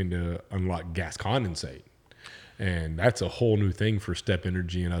and butane to unlock gas condensate. And that's a whole new thing for Step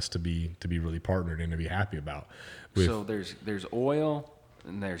Energy and us to be really partnered and to be happy about. So there's oil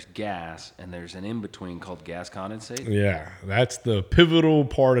and there's gas and there's an in-between called gas condensate? Yeah, that's the pivotal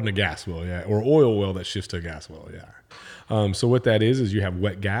part in a gas well, yeah, or oil well that shifts to a gas well, yeah. So what that is you have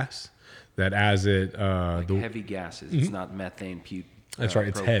wet gas that as it heavy gases. It's not methane. That's right.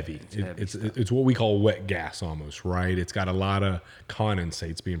 It's heavy. It's what we call wet gas almost, right? It's got a lot of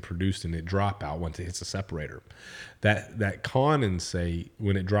condensates being produced and it drop out once it hits the separator. That condensate,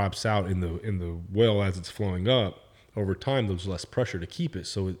 when it drops out in the well as it's flowing up, over time there's less pressure to keep it,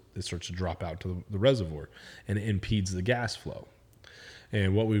 so it starts to drop out to the reservoir, and it impedes the gas flow.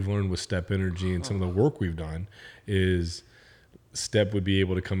 And what we've learned with Step Energy and some of the work we've done is Step would be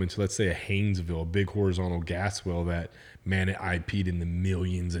able to come into, let's say, a Haynesville, a big horizontal gas well that, man, it IP'd in the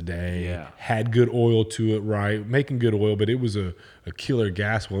millions a day, had good oil to it, right? Making good oil, but it was a killer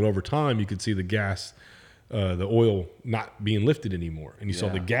gas well. And over time, you could see the gas, the oil not being lifted anymore. And you saw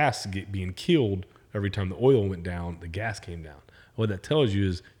the gas being killed every time the oil went down, the gas came down. What that tells you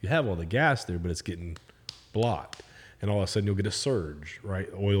is you have all the gas there, but it's getting blocked. And all of a sudden, you'll get a surge, right?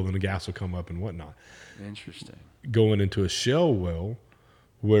 The oil and the gas will come up and whatnot. Interesting. Going into a shale well,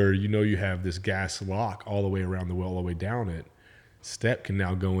 where you have this gas lock all the way around the well, all the way down it, Step can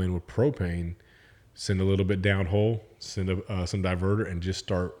now go in with propane, send a little bit downhole, send some diverter, and just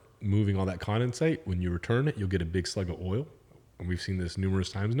start moving all that condensate. When you return it, you'll get a big slug of oil. And we've seen this numerous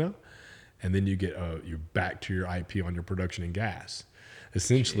times now. And then you get you're back to your IP on your production and gas.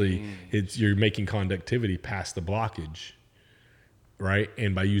 Essentially, you're making conductivity past the blockage, right?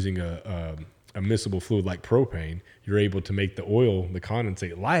 And by using a miscible fluid like propane, you're able to make the oil, the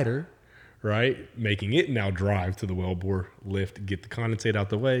condensate, lighter, right? Making it now drive to the wellbore, lift, get the condensate out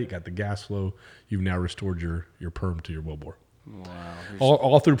the way, got the gas flow. You've now restored your perm to your wellbore. Wow.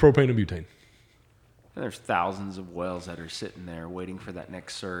 All through propane and butane. And there's thousands of wells that are sitting there waiting for that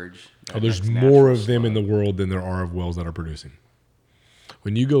next surge. There's more of them in the world than there are of wells that are producing.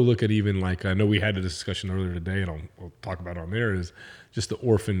 When you go look at even like, I know we had a discussion earlier today, and I'll talk about it on there, is just the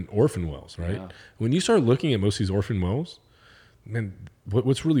orphan wells, right? Yeah. When you start looking at most of these orphan wells, man,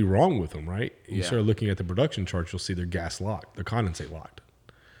 what's really wrong with them, right? You start looking at the production charts, you'll see they're gas locked, they're condensate locked.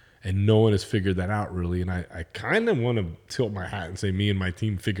 And no one has figured that out really. And I kind of want to tilt my hat and say me and my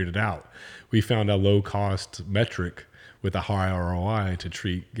team figured it out. We found a low cost metric with a high ROI to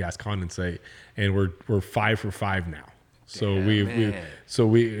treat gas condensate, and we're 5 for 5 now. So we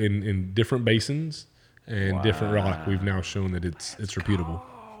in different basins and different rock, we've now shown that it's repeatable.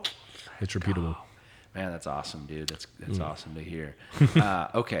 It's repeatable. Man, that's awesome, dude. That's awesome to hear.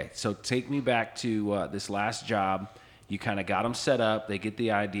 Okay, so take me back to this last job. You kind of got them set up. They get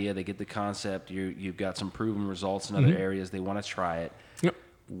the idea. They get the concept. You've got some proven results in other areas. They want to try it. Yep.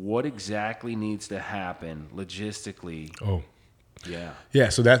 What exactly needs to happen logistically? Oh, yeah.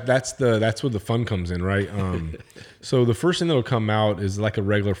 So that's where the fun comes in, right? So the first thing that'll come out is like a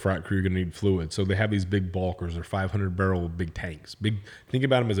regular frac crew. You're gonna need fluid. So they have these big bulkers. They're 500 barrel big tanks. Think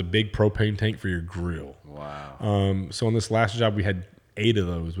about them as a big propane tank for your grill. Wow. So on this last job, we had 8 of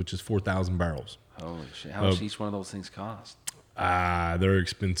those, which is 4,000 barrels. Holy shit! How much each one of those things cost? They're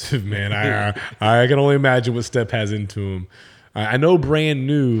expensive, man. I can only imagine what Step has into them. I know brand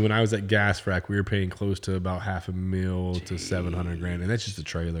new, when I was at Gas Frac, we were paying close to about $500,000 to $700,000, and that's just a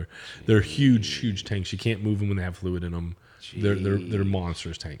trailer. They're huge tanks. You can't move them when they have fluid in them. They're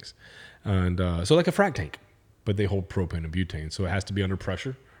monstrous tanks, and so like a frac tank, but they hold propane and butane, so it has to be under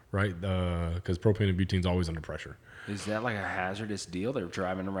pressure, right? Because propane and butane is always under pressure. Is that like a hazardous deal? They're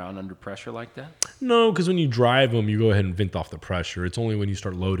driving around under pressure like that? No, because when you drive them, you go ahead and vent off the pressure. It's only when you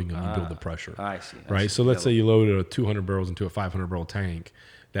start loading them you build the pressure. I see. Right? So let's say you load a 200 barrels into a 500 barrel tank.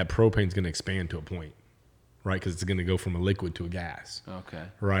 That propane's going to expand to a point, right? Because it's going to go from a liquid to a gas. Okay.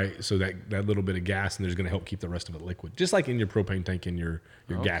 Right? So that little bit of gas and there's going to help keep the rest of it liquid. Just like in your propane tank in your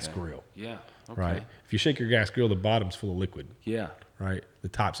gas grill. Yeah. Okay. Right? If you shake your gas grill, the bottom's full of liquid. Yeah. Right, the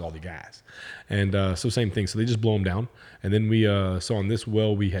top's all the gas, and so same thing. So they just blow them down, and then we so on this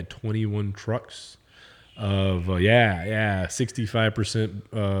well we had 21 trucks of 65%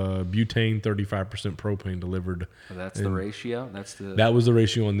 butane, 35% propane delivered. So that's the ratio. That was the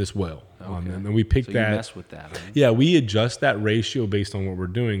ratio on this well. Okay. And we picked that. You mess with that. Right? Yeah, we adjust that ratio based on what we're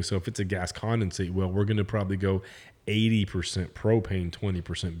doing. So if it's a gas condensate well, we're going to probably go 80% propane,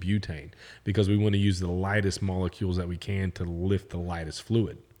 20% butane, because we want to use the lightest molecules that we can to lift the lightest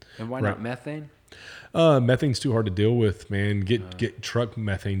fluid. And why not methane? Methane's too hard to deal with, man. Get truck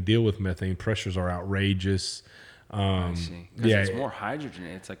methane, deal with methane. Pressures are outrageous. I see. Because it's more hydrogen.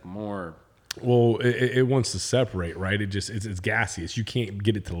 It's like more. Well, it wants to separate, right? It's gaseous. You can't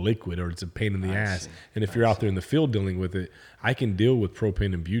get it to liquid, or it's a pain in the ass. And if you're out there in the field dealing with it, I can deal with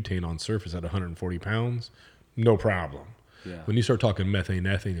propane and butane on surface at 140 pounds. No problem. Yeah. When you start talking methane,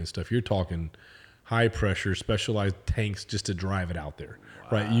 ethane, and stuff, you're talking high pressure, specialized tanks just to drive it out there,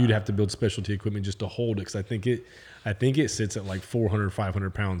 right? You'd have to build specialty equipment just to hold it, because I think it sits at like 400,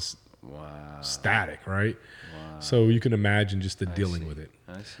 500 pounds Wow. static, right? Wow. So you can imagine just the I dealing see. with it.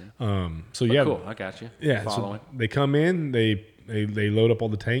 I see. So But yeah, cool. I got you. yeah. Following. So they come in, they load up all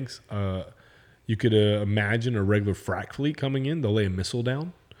the tanks. You could imagine a regular frac fleet coming in. They'll lay a missile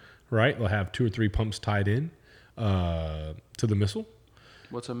down, right? They'll have 2 or 3 pumps tied in to the missile.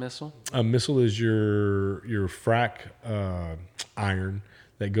 What's a missile? A missile is your frac iron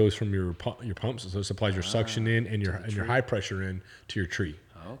that goes from your pumps, so it supplies your suction in and your high pressure in to your tree.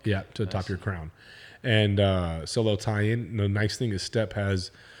 Okay. Yeah, to the top of your crown. And so they'll tie in. The nice thing is Step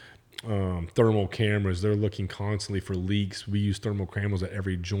has thermal cameras. They're looking constantly for leaks. We use thermal cameras at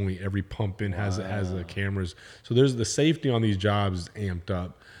every joint. Every pump in has the cameras. So there's the safety on these jobs is amped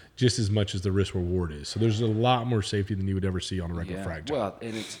up just as much as the risk reward is. So there's a lot more safety than you would ever see on a regular frac job. Well,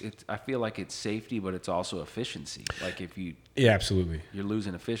 and it's I feel like it's safety, but it's also efficiency. Like if Yeah, absolutely. you're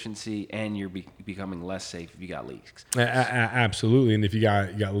losing efficiency and you're becoming less safe if you got leaks. Absolutely. And if you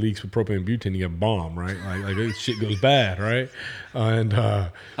got leaks with propane and butane, you got bomb, right? Like this shit goes bad, right? And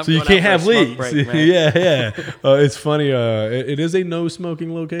so you going can't out for a have smoke leaks. break, man. Yeah. It's funny. It is a no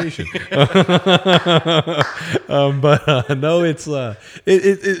smoking location. But no, it's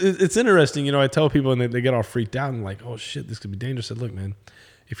interesting. You know, I tell people and they get all freaked out and like, oh shit, this could be dangerous. I said, look, man,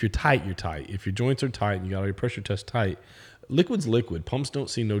 if you're tight, you're tight. If your joints are tight and you got all your pressure tests tight, liquid's liquid. Pumps don't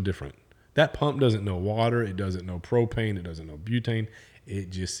see no different. That pump doesn't know water. It doesn't know propane. It doesn't know butane. It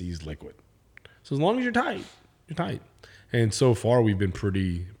just sees liquid. So as long as you're tight, you're tight. And so far we've been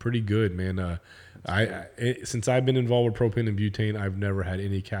pretty good, man. Since I've been involved with propane and butane, I've never had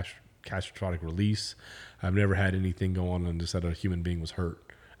any catastrophic release. I've never had anything go on and just that a human being was hurt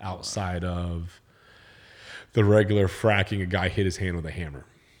outside of the regular fracking. A guy hit his hand with a hammer.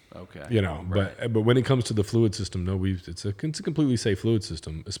 Okay. You know, Right. but when it comes to the fluid system, no, it's a completely safe fluid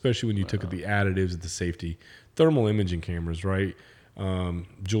system, especially when you took the additives and the safety, thermal imaging cameras, right?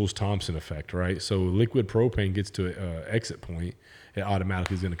 Jules Thompson effect, right? So liquid propane gets to an exit point, it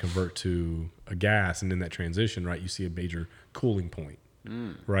automatically is going to convert to a gas, and in that transition, right, you see a major cooling point.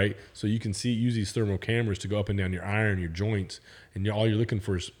 Right, so you can use these thermal cameras to go up and down your iron, your joints, and all you're looking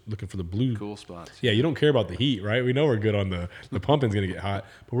for is the blue Cool spots. Yeah, you don't care about the heat, right? We know we're good on the pumping's going to get hot,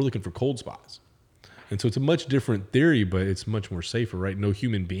 but we're looking for cold spots. And so it's a much different theory, but it's much more safer, right? No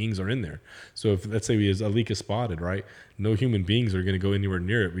human beings are in there. So if let's say a leak is spotted, right? No human beings are going to go anywhere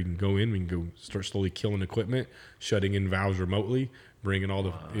near it. We can go in, we can go start slowly killing equipment, shutting in valves remotely, bringing all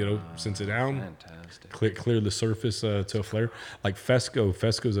the sense it down. Fantastic. Clear the surface to a flare. Like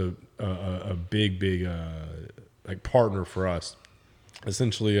Fesco's a big like partner for us.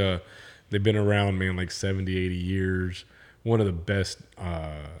 Essentially, they've been around, man, like 70, 80 years. One of the best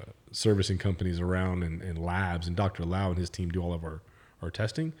servicing companies around and labs. And Dr. Lau and his team do all of our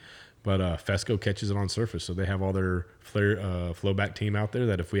testing. But Fesco catches it on surface. So they have all their flowback team out there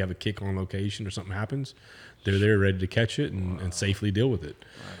that if we have a kick on location or something happens, they're there ready to catch it and safely deal with it.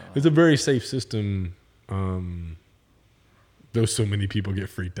 Right, it's a very safe system. Though so many people get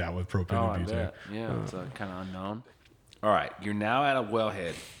freaked out with propane and butane. Bet. Yeah, it's kind of unknown. All right, you're now at a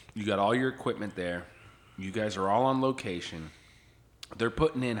wellhead. You got all your equipment there. You guys are all on location. They're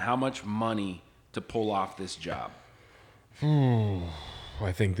putting in how much money to pull off this job?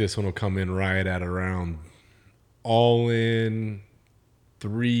 I think this one will come in right at around all in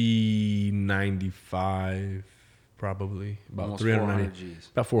 $395, probably about Almost 390, 400 Gs.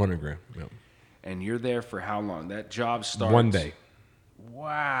 about 400 grand. Yep. And you're there for how long? That job starts 1 day.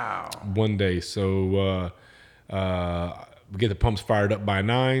 Wow. 1 day. So we get the pumps fired up by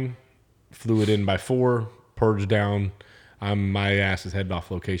 9, fluid in by 4, purge down. My ass is headed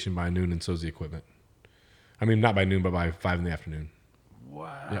off location by noon, and so's the equipment. I mean, not by noon, but by 5 in the afternoon.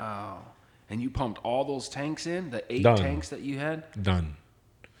 Wow. Yep. And you pumped all those tanks in, the 8 Done. tanks that you had? Done.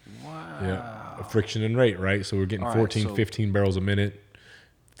 Wow. Yeah. Friction and rate, right? So we're getting All 14, right, so 15 barrels a minute,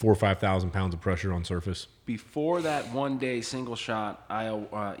 4,000 or 5,000 pounds of pressure on surface. Before that 1 day single shot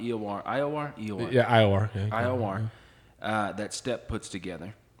EOR? Yeah, IOR. Yeah, IOR that Step puts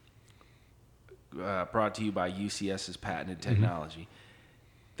together, brought to you by UCS's patented technology.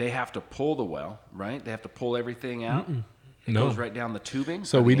 They have to pull the well, right? They have to pull everything out. It No. goes right down the tubing.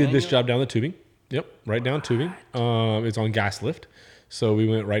 So we did this job down the tubing. Yep, right down tubing. It's on gas lift. So we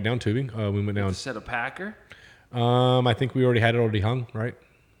went right down tubing. We went down. Set a packer. I think we already had it already hung, right?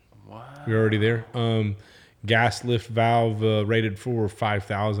 Wow. We were already there. Gas lift valve rated for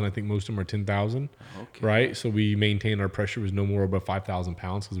 5,000. I think most of them are 10,000. Okay. Right. So we maintained our pressure was no more above 5,000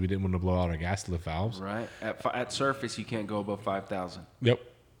 pounds because we didn't want to blow out our gas lift valves. Right. At surface, you can't go above 5,000. Yep.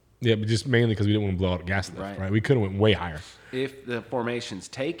 Yeah, but just mainly because we didn't want to blow out a gas lift, right? We could have went way higher. If the formation's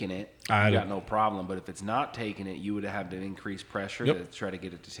taking it, you got no problem. But if it's not taking it, you would have to increase pressure to try to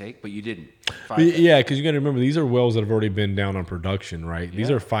get it to take. But you didn't. Yeah, because you got to remember, these are wells that have already been down on production, right? These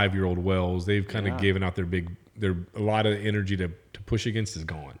are 5-year-old wells. They've kind of given out a lot of energy to push against is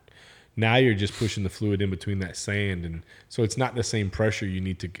gone. Now you're just pushing the fluid in between that sand, and so it's not the same pressure you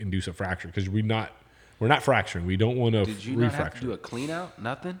need to induce a fracture because we're not fracturing. We don't want to. Did you not have to do a clean out?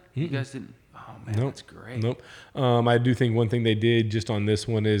 Nothing. You guys didn't. Oh man, that's great. Nope. I do think one thing they did just on this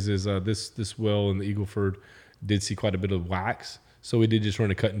one is this well in the Eagle Ford did see quite a bit of wax, so we did just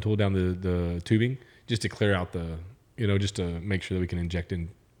run a cutting tool down the tubing just to clear out just to make sure that we can inject in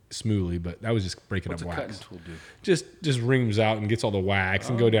smoothly. But that was just breaking up wax. What's a cutting tool do? Just rings out and gets all the wax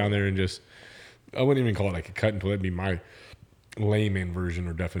and go down there and just. I wouldn't even call it like a cutting tool. That'd be my layman version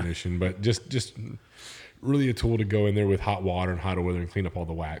or definition, but just really a tool to go in there with hot water and hot oil and clean up all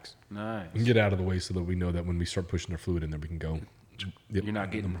the wax. Nice. And get out of the way so that we know that when we start pushing our fluid in there, we can go. You're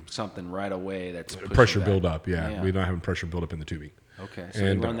not getting something right away that's pressure build up. Yeah, we're not having pressure build up in the tubing. Okay, so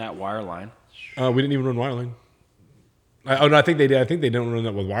you run that wire line. We didn't even run wireline. No, I think they did. I think they don't run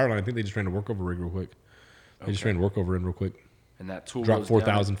that with wireline. I think they just ran a workover rig real quick. They just ran a workover in real quick. And that tool drop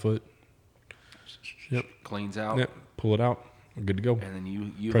 4,000 foot. Yep. Cleans out. Yep. Pull it out. We're good to go. And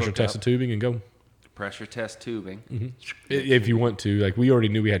then you pressure test the tubing and go. Pressure test tubing. Mm-hmm. If you want to, like we already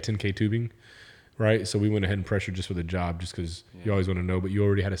knew we had 10K tubing, right? So we went ahead and pressured just for the job, just because you always want to know. But you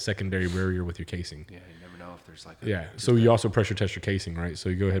already had a secondary barrier with your casing. Yeah, you never know if there's like. So you also pressure test your casing, right? So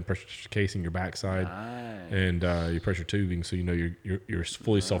you go ahead and pressure test your casing, your backside, and your pressure tubing, so you know you're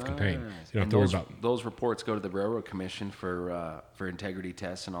fully self-contained. You don't have to worry about those reports. Go to the Railroad Commission for integrity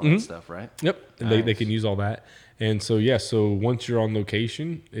tests and all that stuff, right? Yep, and they can use all that. And so so once you're on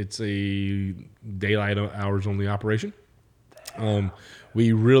location, it's a daylight hours only operation.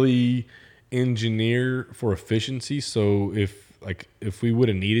 We really engineer for efficiency. So if we would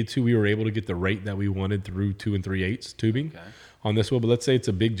have needed to, we were able to get the rate that we wanted through 2 3/8 tubing on this well. But let's say it's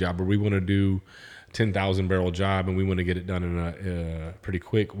a big job where we want to do 10,000 barrel job and we want to get it done in a pretty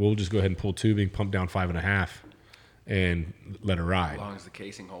quick. We'll just go ahead and pull tubing, pump down 5.5. And let it ride. As long as the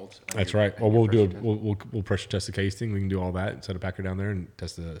casing holds. That's right. Well, we'll pressure test the casing. We can do all that. Set a packer down there and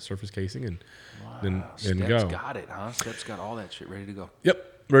test the surface casing, and then go. Steps got it, huh? Steps got all that shit ready to go.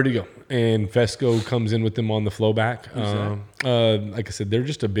 Yep, ready to go. And Fesco comes in with them on the flowback. Like I said, they're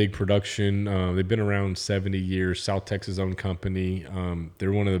just a big production. They've been around 70 years. South Texas owned company.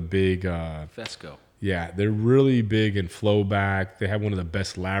 They're one of the big. Fesco. Yeah, they're really big in flowback. They have one of the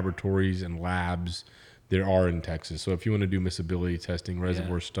best laboratories and labs there are in Texas. So if you want to do miscibility testing,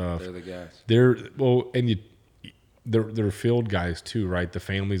 reservoir stuff, they're the guys. They're field guys too, right? The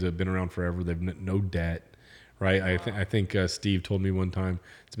families have been around forever. They've no debt, right? Wow. I think Steve told me one time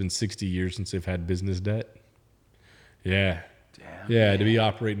it's been 60 years since they've had business debt. Yeah. Damn, yeah, man. To be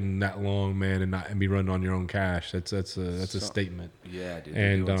operating that long, man, and be running on your own cash. That's a statement. Yeah, dude.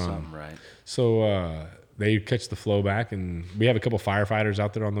 And doing something right. So they catch the flow back, and we have a couple firefighters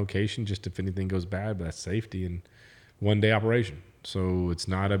out there on location just if anything goes bad, but that's safety and 1-day operation. So it's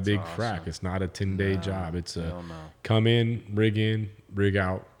not a big frac. It's not a 10-day job. It's come in, rig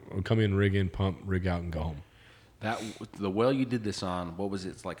out, or come in, rig in, pump, rig out, and go home. The well you did this on, what was it?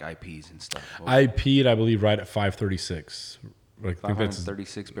 It's like IPs and stuff. I IP'd, I believe, right at 536.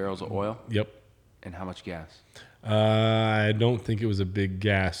 536 barrels of oil? Yep. And how much gas? I don't think it was a big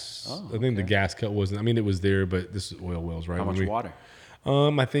gas. I think the gas cut wasn't. I mean, it was there, but this is oil wells, right? How much water?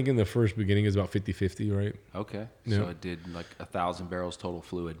 I think in the first beginning is about 50-50, right? Okay. Yep. So it did like 1,000 barrels total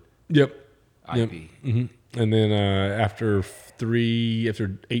fluid. Yep. IP. Yep. Mm-hmm. And then after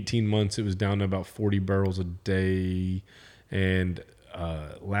 18 months, it was down to about 40 barrels a day. And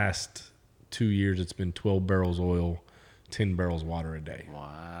last 2 years, it's been 12 barrels oil, 10 barrels water a day.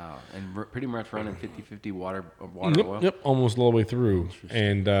 Wow. And pretty much running 50-50 water yep, oil? Yep, almost all the way through.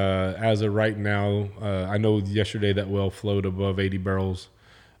 And as of right now, I know yesterday that well flowed above 80 barrels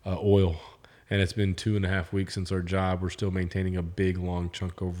oil. And it's been 2.5 weeks since our job. We're still maintaining a big, long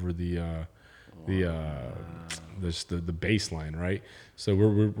chunk over the baseline, right? So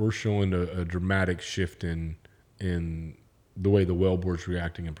we're showing a dramatic shift in the way the wellbore's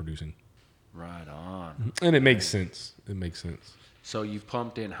reacting and producing. Right on. And it makes sense. It makes sense. So you've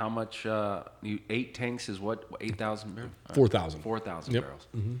pumped in how much? 8 tanks is what? 8,000 barrels? 4,000. 4,000 barrels.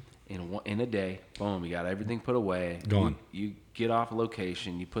 Mm-hmm. In a day, boom, you got everything put away. Gone. You get off a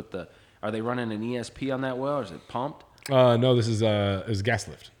location, you put are they running an ESP on that well, or is it pumped? No, this is gas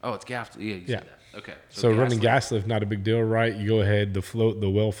lift. Oh, it's gas. Yeah, you said that. Okay. So running gas lift, not a big deal, right? You go ahead,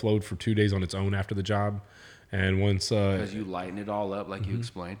 the well flowed for 2 days on its own after the job. And once Because you lighten it all up, like you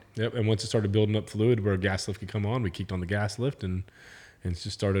explained. yep, and once it started building up fluid where a gas lift could come on, we kicked on the gas lift and it's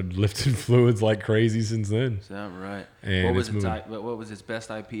just started lifting fluids like crazy since then. Is that right? And What was it's moving. what was its best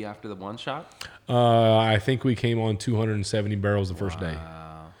IP after the one shot? I think we came on 270 barrels the first day.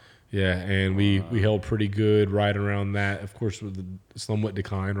 Wow. Yeah, and we held pretty good right around that. Of course, with the somewhat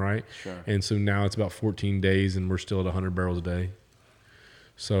decline, right? Sure. And so now it's about 14 days, and we're still at 100 barrels a day.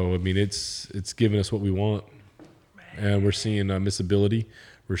 So I mean, it's giving us what we want, and we're seeing miscibility.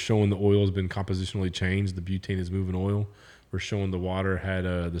 We're showing the oil has been compositionally changed. The butane is moving oil. We're showing the water had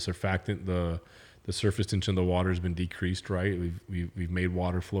the surfactant, the surface tension of the water has been decreased, right? We've made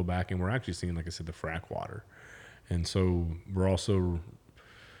water flow back, and we're actually seeing, like I said, the frac water. And so we're also,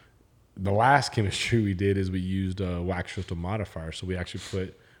 the last chemistry we did is we used wax crystal modifier. So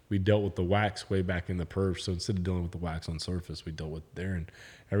we dealt with the wax way back in the perf. So instead of dealing with the wax on surface, we dealt with it there, and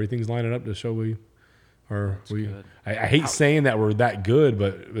everything's lining up to show we are. Good. I hate saying that we're that good,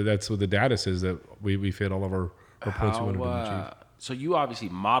 but that's what the data says, that we've hit all of our points we wanted to achieve. So you obviously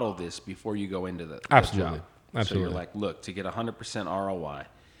model this before you go into the Absolutely. job. Absolutely. So you're like, look, to get 100% ROI,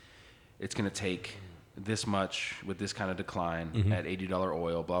 it's going to take this much with this kind of decline at $80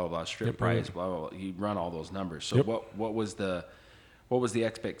 oil, blah blah blah, strip price, blah blah blah. You run all those numbers. So what was the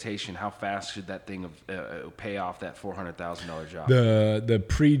expectation? How fast should that thing pay off that $400,000 job? The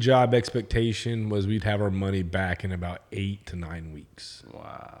pre-job expectation was we'd have our money back in about 8 to 9 weeks.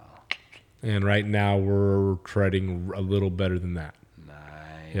 Wow. And right now we're treading a little better than that.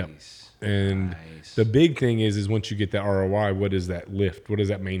 Nice. Yep. And nice. the big thing is once you get that ROI, what does that lift? What does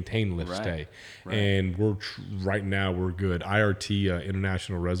that maintain lift stay? Right. And right now we're good. IRT,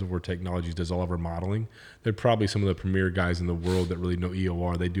 International Reservoir Technologies, does all of our modeling. They're probably some of the premier guys in the world that really know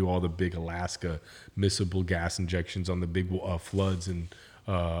EOR. They do all the big Alaska miscible gas injections on the big floods and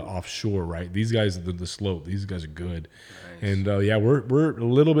offshore, right? These guys, the slope, these guys are good. Nice. And we're a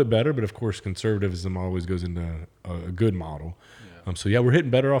little bit better, but of course conservatism always goes into a good model. Yeah. We're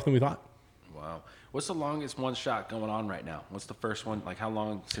hitting better off than we thought. Wow. What's the longest one shot going on right now? What's the first one? Like how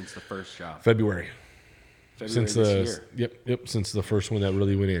long since the first shot? February Since this year. Yep. Since the first one that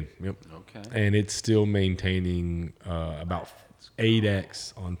really went in. Yep. Okay. And it's still maintaining about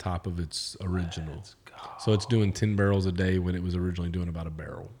 8x on top of its original. So it's doing 10 barrels a day when it was originally doing about a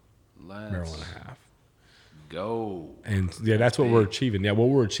barrel and a half. Go. And that's what we're achieving. Yeah, what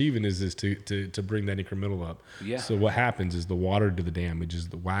we're achieving is to bring that incremental up. Yeah. So what happens is the water do the damage, is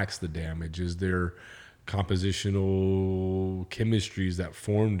the wax the damage, is there compositional chemistries that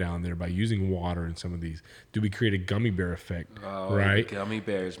form down there by using water in some of these. Do we create a gummy bear effect? Oh, right? Gummy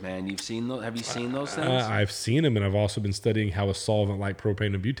bears, man. You've seen those? Have you seen those things? I've seen them, and I've also been studying how a solvent like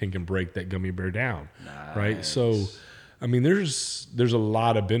propane and butane can break that gummy bear down. Nice. Right? So, I mean, there's a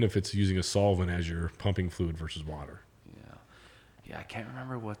lot of benefits to using a solvent as you're pumping fluid versus water. Yeah, I can't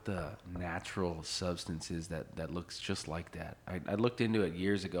remember what the natural substance is that looks just like that. I looked into it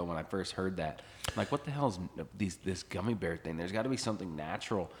years ago when I first heard that. I'm like, what the hell is this gummy bear thing? There's got to be something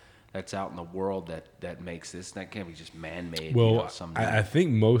natural that's out in the world that makes this. That can't be just man-made. Well, I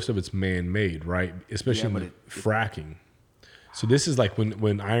think most of it's man-made, right? Especially in fracking. So this is like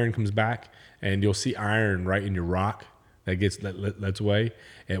when iron comes back, and you'll see iron right in your rock that gets that's away.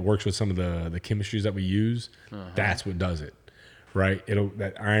 And it works with some of the chemistries that we use. That's what does it. Right,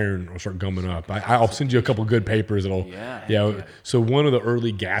 that iron will start gumming up. I'll send you a couple good papers. So one of the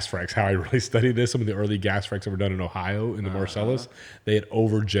early gas fracs, how I really studied this, some of the early gas fracs that were done in Ohio in the Marcellus, they had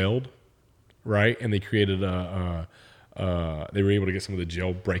over gelled, right, and they created they were able to get some of the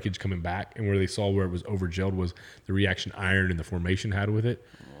gel breakage coming back, and where they saw where it was over gelled was the reaction iron and the formation had with it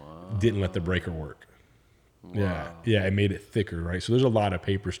didn't let the breaker work. Wow. Yeah, it made it thicker, right? So there's a lot of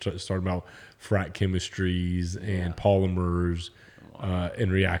papers starting about frac chemistries and polymers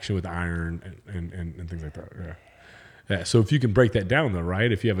in reaction with iron and things like that. Yeah. So if you can break that down, though,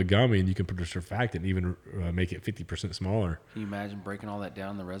 right? If you have a gummy and you can put a surfactant and even make it 50% smaller. Can you imagine breaking all that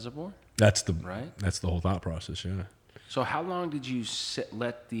down in the reservoir? That's the whole thought process. Yeah. So how long did you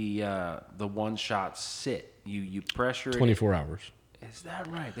let the one shot sit? You pressure 24 hours. Is that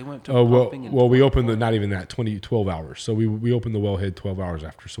right? They went to pumping. We opened not even that 12 hours. So we opened the wellhead 12 hours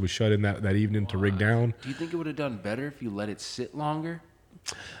after. So we shut in that evening to rig down. Do you think it would have done better if you let it sit longer?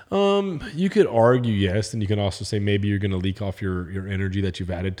 You could argue yes, and you can also say maybe you're going to leak off your energy that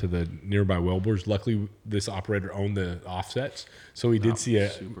you've added to the nearby wellbores. Luckily, this operator owned the offsets, so we did see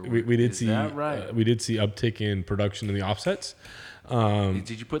we did see uptick in production in the offsets.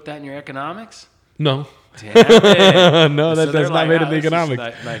 Did you put that in your economics? No, Damn it. No, that So does they're not like, make "Ah, it this is economic.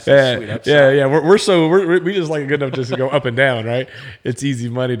 nice Yeah, and sweet upside." yeah. We just like good enough just to go up and down, right? It's easy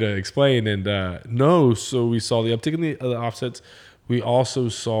money to explain. And no, so we saw the uptick in the offsets. We also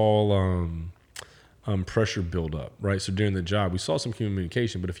saw pressure build up, right? So during the job, we saw some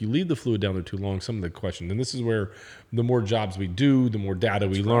communication, but if you leave the fluid down there too long, some of the question, and this is where the more jobs we do, the more data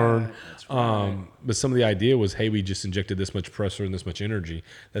we learn. That's right. But some of the idea was, hey, we just injected this much pressure and this much energy.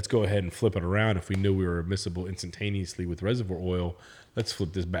 Let's go ahead and flip it around. If we knew we were miscible instantaneously with reservoir oil, let's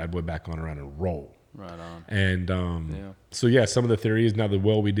flip this bad boy back on around and roll. Right on. And so, yeah, some of the theory is now the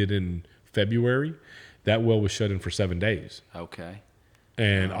well we did in February, that well was shut in for 7 days. Okay.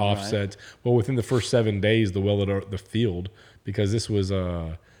 And offsets. Well, within the first 7 days, the well at the field, because this was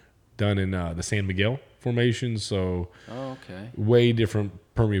done in the San Miguel formation, so way different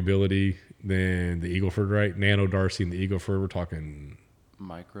permeability than the Eagle Ford, right? Nano Darcy and the Eagle Ford, we're talking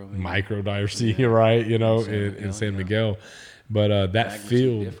micro Darcy, right? You know, in San Miguel. But that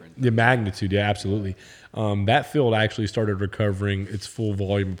field, the magnitude, yeah, absolutely. That field actually started recovering its full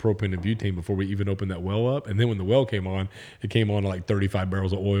volume of propane and butane before we even opened that well up. And then when the well came on, it came on like 35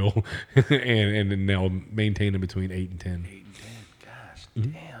 barrels of oil and now maintained in between 8 and 10. 8 and 10. Gosh,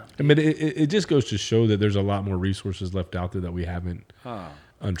 damn. I mean, it just goes to show that there's a lot more resources left out there that we haven't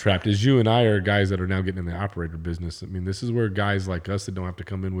untrapped. As you and I are guys that are now getting in the operator business, I mean, this is where guys like us that don't have to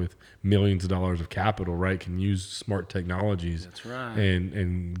come in with millions of dollars of capital, right, can use smart technologies. That's right.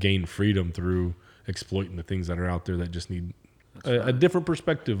 And gain freedom through exploiting the things that are out there that just need a different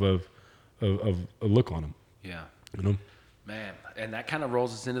perspective of a look on them. Yeah. You know? Man, and that kind of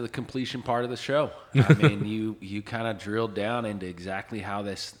rolls us into the completion part of the show. I mean, you kind of drilled down into exactly how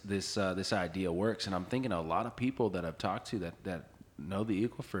this idea works, and I'm thinking a lot of people that I've talked to that know the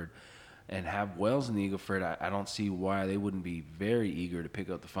Eagle Ford and have wells in the Eagle Ford, I don't see why they wouldn't be very eager to pick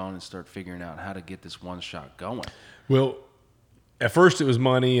up the phone and start figuring out how to get this one shot going. Well, at first it was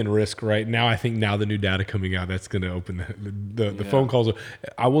money and risk, right? Now I think the new data coming out, that's going to open the phone calls.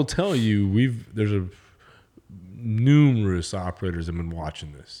 I will tell you, there's numerous operators have been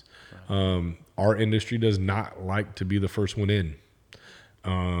watching this. Our industry does not like to be the first one in.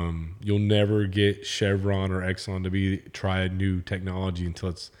 You'll never get Chevron or Exxon to try a new technology until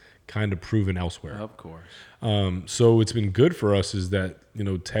it's kind of proven elsewhere. Of course. So it's been good for us is that, you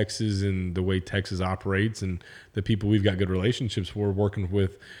know, Texas and the way Texas operates and the people we've got good relationships for, working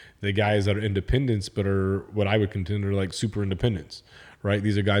with the guys that are independents, but are what I would consider like super independents, right?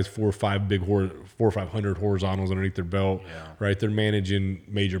 These are guys 4 or 500 horizontals underneath their belt, right? They're managing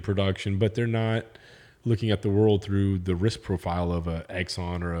major production, but they're not looking at the world through the risk profile of a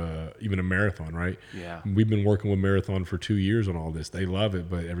Exxon or even a Marathon, right? Yeah. We've been working with Marathon for 2 years on all this. They love it,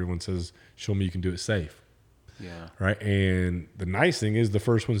 but everyone says, show me you can do it safe. Yeah. Right. And the nice thing is the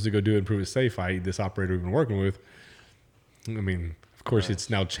first ones to go do it and prove it safe, i.e. this operator we've been working with, I mean, of course, it's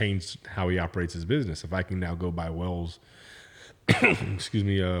now changed how he operates his business. If I can now go buy wells,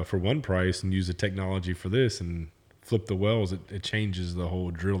 for one price and use the technology for this and flip the wells, it changes the whole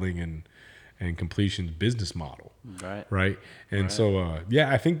drilling and completions business model. Right. And so,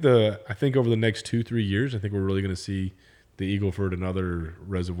 I think over the next 2-3 years, I think we're really going to see the Eagle Ford and other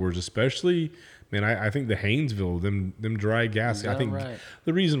reservoirs, especially, man, I think the Haynesville, them dry gas. I think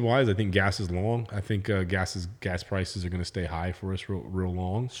the reason why is I think gas is long. I think gas prices are going to stay high for us real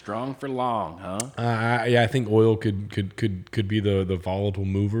long. Strong for long, huh? I think oil could be the volatile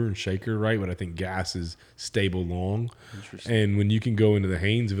mover and shaker, right? But I think gas is stable long. Interesting. And when you can go into the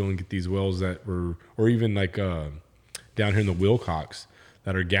Haynesville and get these wells that were, or even like down here in the Wilcox,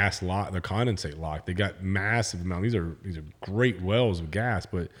 that are gas locked, they're condensate locked. They got massive amount. These are great wells of gas,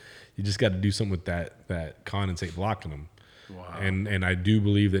 but you just got to do something with that condensate blocking them. Wow. And I do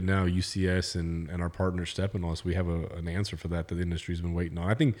believe that now UCS and our partner Stepanos, we have an answer for that the industry's been waiting on.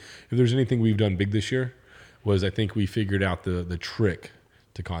 I think if there's anything we've done big this year, was I think we figured out the trick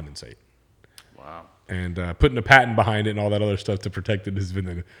to condensate. Wow. And putting a patent behind it and all that other stuff to protect it has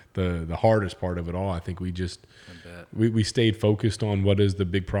been the hardest part of it all. I think we just we stayed focused on what is the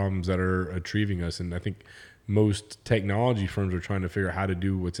big problems that are achieving us, and I think most technology firms are trying to figure out how to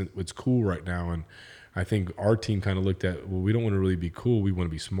do what's cool right now. And I think our team kind of looked at, well, we don't want to really be cool, we want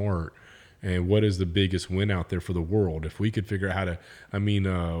to be smart. And what is the biggest win out there for the world? If we could figure out how to,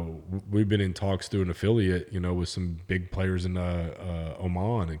 we've been in talks through an affiliate, with some big players in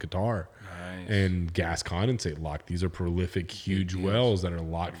Oman and Qatar. Nice. And gas condensate locked. These are prolific, huge wells that are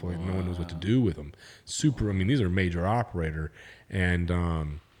locked for no one knows what to do with them. These are a major operator. And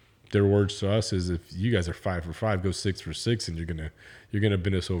their words to us is, if you guys are 5 for 5, go 6 for 6, and you're gonna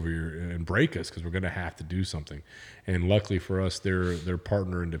bend us over and break us, because we're gonna have to do something. And luckily for us, their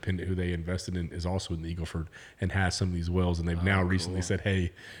partner Independent, who they invested in, is also in the Eagle Ford and has some of these wells, and they've now recently said,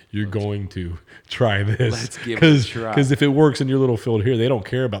 hey, you're going to try this. Let's give it a try. Because if it works in your little field here, they don't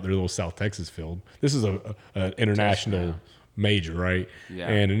care about their little South Texas field. This is a international major, right? Yeah.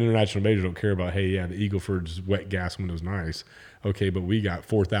 And an international major don't care about, hey, yeah, the Eagle Ford's wet gas window's nice. Okay, but we got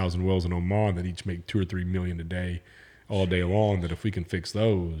 4,000 wells in Oman that each make 2 or 3 million a day, all day long. That if we can fix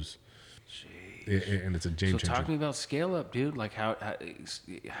those, and it's a game changer. So talk to me about scale up, dude. Like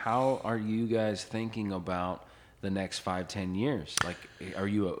how are you guys thinking about the next 5-10 years? Like, are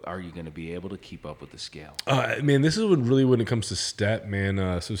you going to be able to keep up with the scale? Man, this is when it comes to STEP,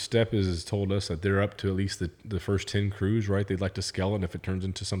 man. So STEP has told us that they're up to at least the first 10 crews, right? They'd like to scale it, and if it turns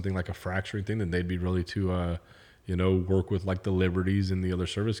into something like a fracturing thing, then they'd be really to work with like the Liberties and the other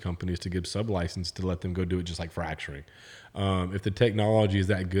service companies to give sub-license to let them go do it just like fracturing. If the technology is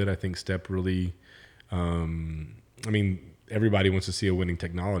that good, I think STEP really, everybody wants to see a winning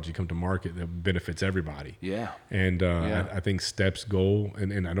technology come to market that benefits everybody. Yeah. And I think STEP's goal,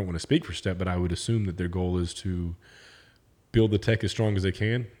 and I don't want to speak for STEP, but I would assume that their goal is to build the tech as strong as they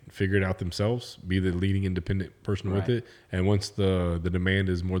can, figure it out themselves, be the leading independent person with it. And once the demand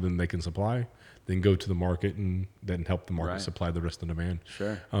is more than they can supply, then go to the market and then help the market supply the rest of the demand.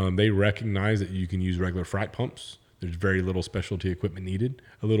 Sure. They recognize that you can use regular frac pumps. There's very little specialty equipment needed.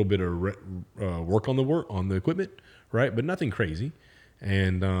 A little bit of work on the equipment, right? But nothing crazy.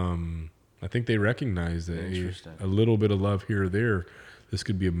 And I think they recognize that a little bit of love here or there, this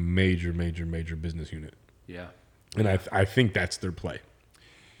could be a major, major, major business unit. Yeah. And I think that's their play.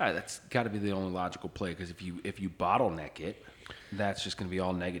 All right, that's got to be the only logical play, because if you bottleneck it, that's just going to be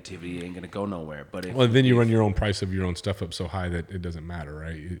all negativity. It ain't going to go nowhere. But then you run your own price of your own stuff up so high that it doesn't matter,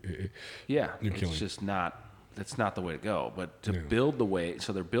 right? It's just not. That's not the way to go. But to build the wave,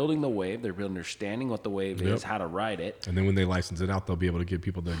 so they're building the wave. They're understanding what the wave is, how to ride it. And then when they license it out, they'll be able to give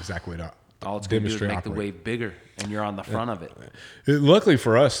people the exact way to all it's going to do is make the wave bigger, and you're on the front of it. Luckily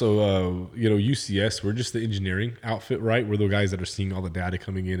for us, so UCS, we're just the engineering outfit, right? We're the guys that are seeing all the data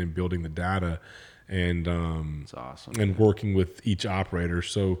coming in and building the data, and it's awesome. And working with each operator.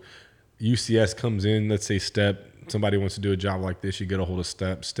 So UCS comes in, let's say STEP, somebody wants to do a job like this, you get a hold of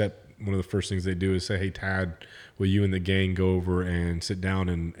STEP. STEP, one of the first things they do is say, hey, Tad, will you and the gang go over and sit down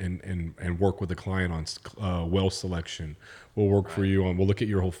and work with the client on well selection? We'll work for you on, we'll look at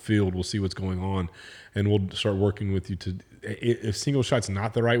your whole field, we'll see what's going on, and we'll start working with you to, if single shot's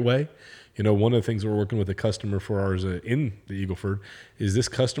not the right way, one of the things we're working with a customer for ours in the Eagle Ford is this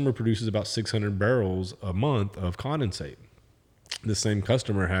customer produces about 600 barrels a month of condensate. The same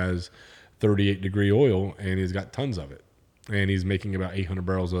customer has 38-degree oil, and he's got tons of it. And he's making about 800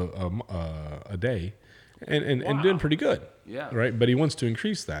 barrels a day and doing pretty good. Yeah. Right. But he wants to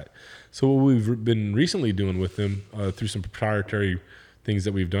increase that. So what we've been recently doing with him through some proprietary things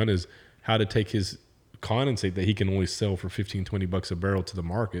that we've done is how to take his condensate that he can only sell for $15-20 a barrel to the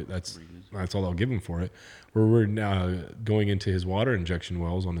market. That's all I'll give him for it. Where we're now going into his water injection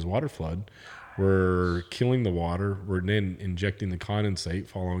wells on his water flood. We're killing the water. We're then injecting the condensate,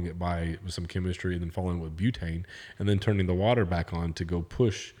 following it with some chemistry, and then following it with butane, and then turning the water back on to go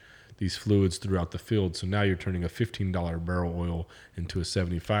push these fluids throughout the field. So now you're turning a $15 barrel oil into a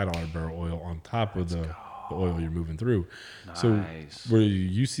 $75 barrel oil on top of the oil you're moving through. Nice. So where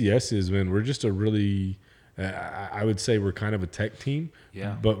UCS is, man, we're just a really, I would say we're kind of a tech team,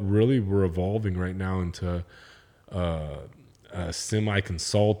 but really we're evolving right now into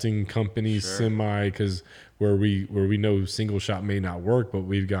semi-consulting companies, because where we know single shot may not work, but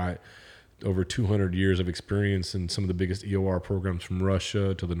we've got over 200 years of experience in some of the biggest EOR programs, from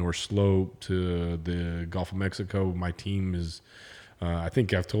Russia to the North Slope to the Gulf of Mexico. My team is, I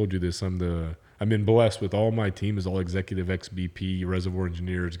think I've told you this, I've been blessed with all my team is all executive ex-BP reservoir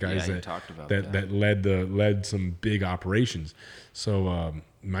engineers, guys that led some big operations. So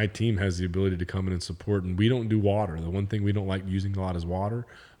my team has the ability to come in and support, and we don't do water. The one thing we don't like using a lot is water,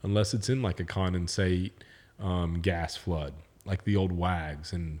 unless it's in like a condensate gas flood, like the old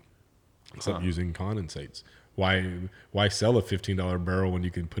WAGs, and except using condensates. Why sell a $15 barrel when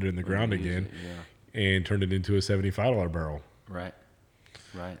you can put it in the ground again and turn it into a $75 barrel? Right.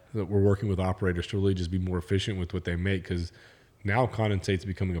 That we're working with operators to really just be more efficient with what they make, because now condensate's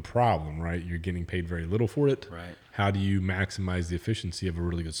becoming a problem, right? You're getting paid very little for it. Right. How do you maximize the efficiency of a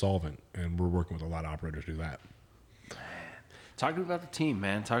really good solvent? And we're working with a lot of operators to do that. Man. Talk to me about the team,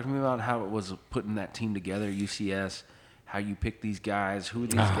 man. Talk to me about how it was putting that team together, UCS, how you picked these guys. Who are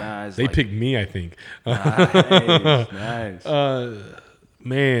these guys? They picked me, I think. Nice.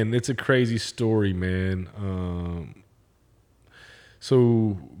 Man, it's a crazy story, man.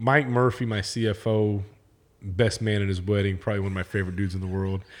 So Mike Murphy, my CFO, best man at his wedding, probably one of my favorite dudes in the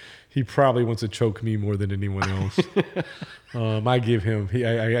world. He probably wants to choke me more than anyone else. I gave him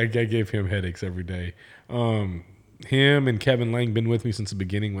headaches every day. Him and Kevin Lang been with me since the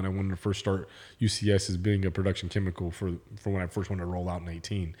beginning when I wanted to first start UCS as being a production chemical for when I first wanted to roll out in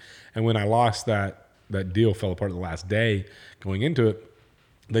 2018. And when I lost that deal, fell apart the last day going into it.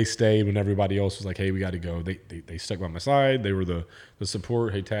 They stayed when everybody else was like, hey, we got to go. They stuck by my side. They were the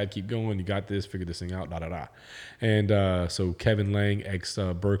support. Hey, Tad, keep going. You got this. Figure this thing out, da-da-da. And so Kevin Lang,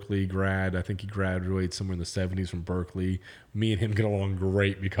 ex-Berkeley grad. I think he graduated somewhere in the 70s from Berkeley. Me and him get along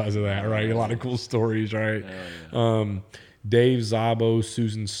great because of that, right? A lot of cool stories, right? Yeah. Dave Szabo,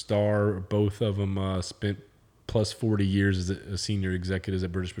 Susan Starr, both of them spent plus 40 years as a senior executives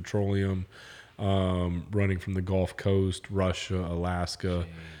at British Petroleum. Running from the Gulf Coast, Russia, Alaska.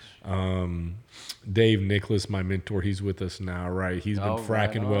 Dave Nicholas, my mentor, he's with us now, right? He's been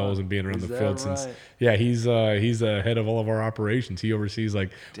fracking wells and being around the field since. Yeah, he's head of all of our operations. He oversees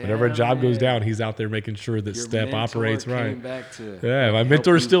whenever a job goes down, he's out there making sure that STEP operates right. My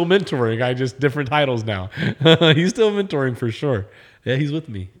mentor's still mentoring. I just different titles now. He's still mentoring for sure. Yeah, he's with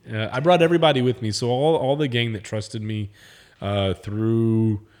me. I brought everybody with me, so all the gang that trusted me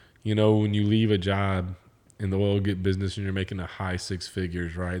through. You know, when you leave a job in the oil business and you're making a high six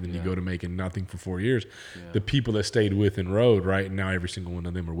figures, right? Then you go to making nothing for 4 years. Yeah. The people that stayed with and rode, right? And now every single one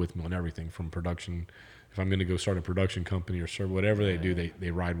of them are with me on everything from production. If I'm going to go start a production company or serve whatever they do, they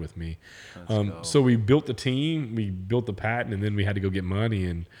ride with me. So we built the team, we built the patent, and then we had to go get money.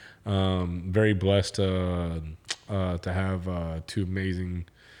 And very blessed to have two amazing.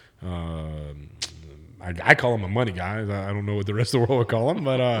 I call them a money guys. I don't know what the rest of the world would call them,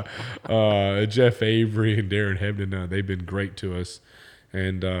 but Jeff Avery and Darren Hebden, they've been great to us.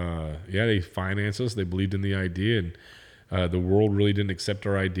 And they financed us. They believed in the idea, and the world really didn't accept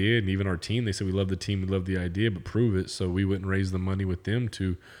our idea. And even our team, they said, we love the team, we love the idea, but prove it. So we went and raised the money with them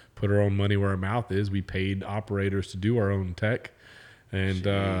to put our own money where our mouth is. We paid operators to do our own tech. And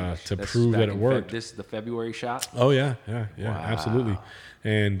to prove that it worked. This is the February shot? Oh, yeah, absolutely.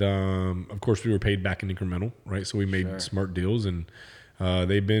 And, of course, we were paid back in incremental, right? So we made smart deals, and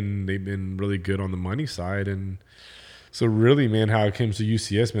they've been really good on the money side. And so really, man, how it comes to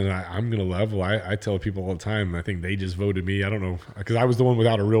UCS, man, I'm going to level. I tell people all the time, I think they just voted me. I don't know, because I was the one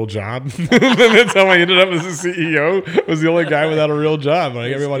without a real job. That's how I ended up as a CEO. Was the only guy without a real job.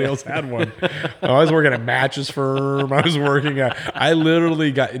 Like everybody else had one. I was working at Mattress Firm. I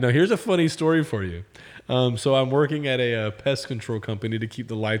literally got, here's a funny story for you. So I'm working at a pest control company to keep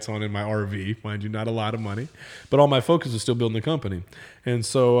the lights on in my RV. Mind you, not a lot of money, but all my focus was still building the company. And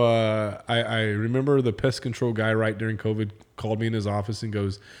so I remember the pest control guy right during COVID called me in his office and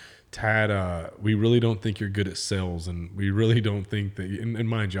goes, Tad, we really don't think you're good at sales, and we really don't think that. And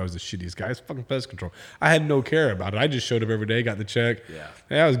mind you, I was the shittiest guy. It's fucking pest control. I had no care about it. I just showed up every day, got the check.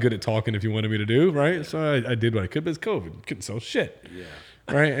 Yeah, I was good at talking if you wanted me to do, right? Yeah. So I did what I could, but it's COVID. Couldn't sell shit. Yeah.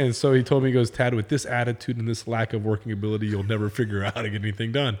 Right. And so he told me, he goes, Tad, with this attitude and this lack of working ability, you'll never figure out how to get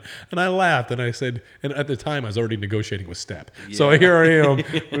anything done. And I laughed and I said, and at the time I was already negotiating with STEP. Yeah. So here I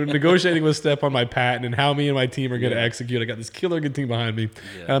am negotiating with STEP on my patent and how me and my team are going to execute. I got this killer good team behind me.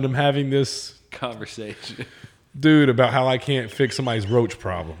 Yeah. And I'm having this conversation, dude, about how I can't fix somebody's roach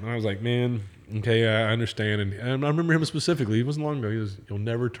problem. And I was like, man, okay, I understand. And I remember him specifically. It wasn't long ago. He was, you'll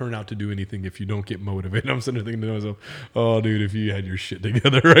never turn out to do anything if you don't get motivated. I'm sitting there thinking to myself, oh, dude, if you had your shit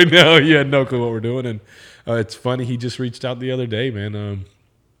together right now, you had no clue what we're doing. And it's funny. He just reached out the other day, man.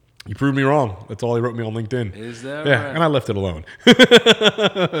 You proved me wrong. That's all he wrote me on LinkedIn. Is that right? And I left it alone.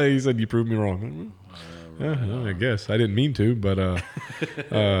 He said, you proved me wrong. Yeah, I guess I didn't mean to, but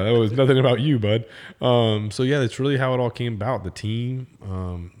it was nothing about you, bud. So yeah, that's really how it all came about. The team,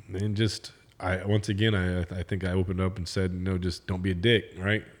 and just I think I opened up and said, no, just don't be a dick,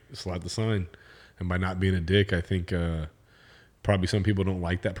 right? Slap the sign, and by not being a dick, I think probably some people don't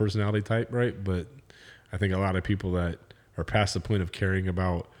like that personality type, right? But I think a lot of people that are past the point of caring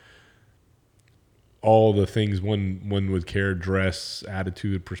about all the things one would care, dress,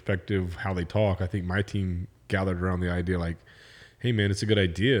 attitude, perspective, how they talk. I think my team gathered around the idea like, hey, man, it's a good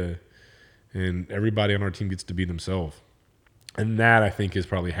idea. And everybody on our team gets to be themselves. And that, I think, is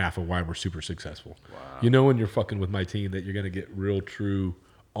probably half of why we're super successful. Wow. When you're fucking with my team that you're going to get real, true,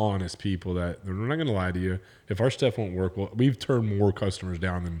 honest people that they're not going to lie to you. If our stuff won't work, well, we've turned more customers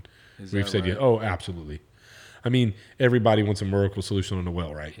down than we've said yes. Oh, absolutely. I mean, everybody wants a miracle solution on the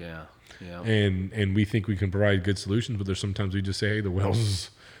well, right? Yeah. Yeah. And we think we can provide good solutions, but there's sometimes we just say, hey, the wells,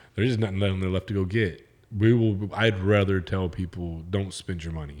 there's just nothing left to go get. I'd rather tell people, don't spend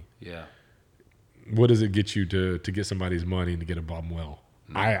your money. Yeah. What does it get you to get somebody's money and to get a bum well?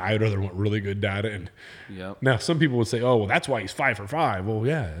 I'd rather want really good data. And now some people would say, oh, well, that's why he's 5 for 5. Well,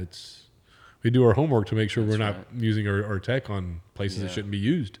 yeah, we do our homework to make sure we're not using our tech on places that shouldn't be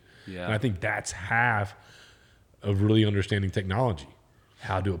used. Yeah. And I think that's half of really understanding technology,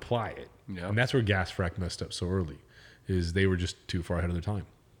 how to apply it. Yep. And that's where Gas Frac messed up so early, is they were just too far ahead of their time.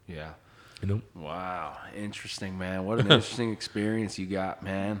 Yeah. You know? Wow. Interesting, man. What an interesting experience you got,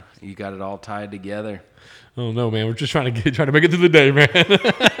 man. You got it all tied together. Oh, no, man. We're just trying to make it through the day, man.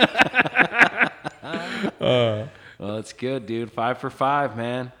 Well, it's good, dude. 5 for 5,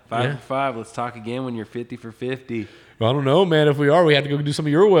 man. 5 for 5. Let's talk again when you're 50 for 50. Well, I don't know, man. If we are, we have to go do some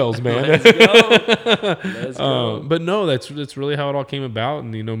of your wells, man. Let's go. Let's go. But no, that's really how it all came about.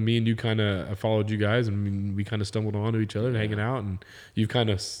 And, me and you I followed you guys, and we kind of stumbled onto each other and hanging out. And you've kind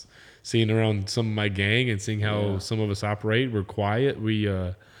of seen around some of my gang and seeing how some of us operate. We're quiet. We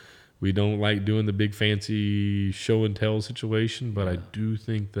don't like doing the big fancy show and tell situation, but I do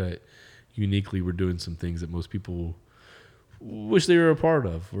think that uniquely we're doing some things that most people wish they were a part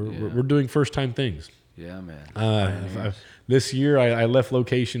of. We're doing first time things. Yeah, man. This year I left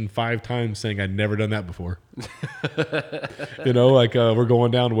location 5 times saying I'd never done that before. We're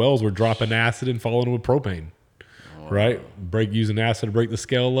going down wells, we're dropping acid and following with propane. Right, using acid to break the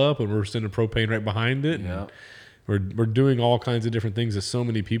scale up, and we're sending propane right behind it. Yeah, we're doing all kinds of different things that so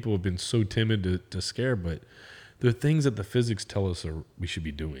many people have been so timid to scare, but the things that the physics tell us we should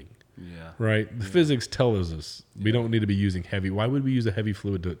be doing. Yeah, right. The physics tell us we don't need to be using heavy. Why would we use a heavy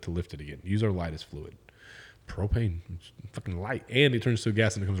fluid to lift it again? Use our lightest fluid. Propane, it's fucking light, and it turns to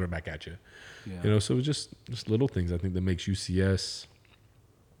gas and it comes right back at you. Yeah. So it's just little things I think that makes UCS.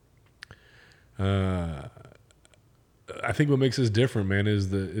 I think what makes us different, man, is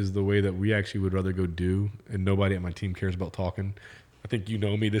the way that we actually would rather go do, and nobody at my team cares about talking. I think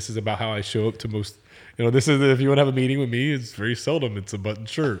me. This is about how I show up to most. This is, if you want to have a meeting with me, it's very seldom it's a button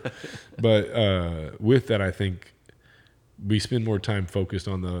shirt. But with that, I think we spend more time focused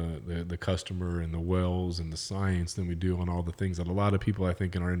on the customer and the wells and the science than we do on all the things that a lot of people, I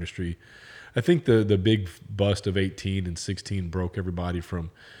think, in our industry. I think the big bust of 18 and 16 broke everybody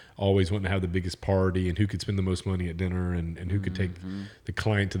from always wanting to have the biggest party and who could spend the most money at dinner and who could take the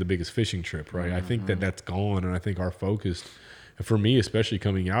client to the biggest fishing trip, right? I think that's gone, and I think our focus, for me especially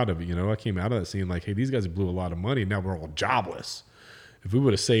coming out of it, I came out of that seeing like, hey, these guys blew a lot of money, and now we're all jobless. If we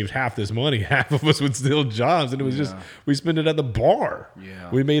would have saved half this money, half of us would still jobs, and it was just, we spend it at the bar.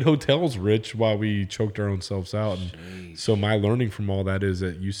 Yeah. We made hotels rich while we choked our own selves out. And so my learning from all that is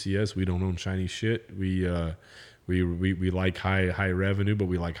at UCS, we don't own shiny shit. We like high revenue, but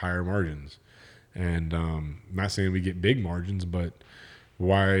we like higher margins. And not saying we get big margins, but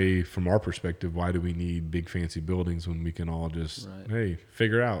why, from our perspective, why do we need big fancy buildings when we can all just, hey,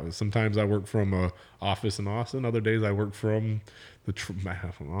 figure out? Sometimes I work from a office in Austin. Other days I work from the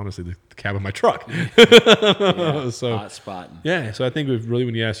cab of my truck. So hot spot. Yeah. So I think really,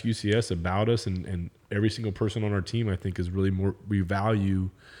 when you ask UCS about us, and every single person on our team, I think is really more, we value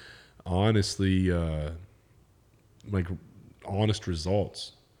honestly, like honest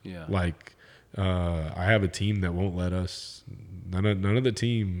results. Yeah. Like I have a team that won't let us. None of the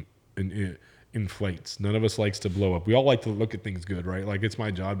team inflates. None of us likes to blow up. We all like to look at things good, right? Like, it's my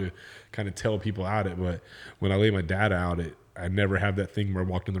job to kind of tell people out it. But when I lay my data out, I never have that thing where I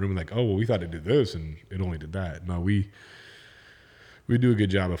walked in the room and like, oh, well, we thought it did this and it only did that. No, we do a good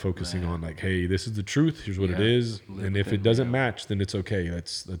job of focusing on like, hey, this is the truth. Here's what it is. And if it doesn't match, then it's okay.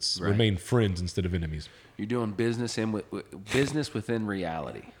 Let's remain friends instead of enemies. You're doing business business within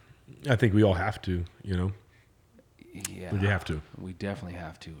reality. I think we all have to, Yeah, we have to. We definitely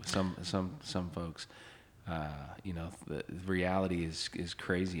have to. Some folks, the reality is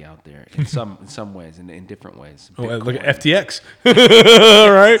crazy out there in some ways, in different ways. Oh, look at FTX,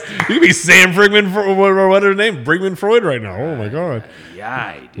 right? You could be Sam Brigman, or what's her name, Brigman Freud, right now. Oh my God,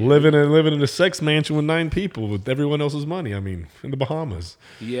 yeah, dude. living in a sex mansion with 9 people with everyone else's money. I mean, in the Bahamas.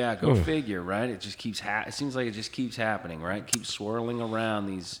 Yeah, go figure, right? It just keeps. It seems like it just keeps happening, right? Keeps swirling around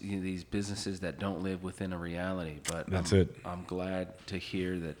these businesses that don't live within a reality. But that's it. I'm glad to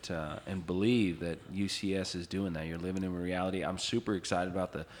hear that and believe that UCS is doing that. You're living in reality. I'm super excited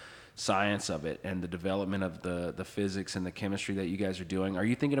about the science of it and the development of the physics and the chemistry that you guys are doing. Are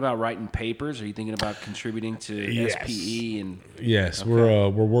you thinking about writing papers? Are you thinking about contributing to SPE? And yes, okay. We're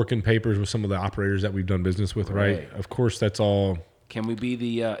working papers with some of the operators that we've done business with. Right. Of course, that's all Can we be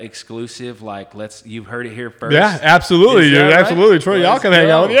the exclusive? Like, you've heard it here first. Yeah, absolutely. Is that right? Absolutely. Troy, y'all Let's can hang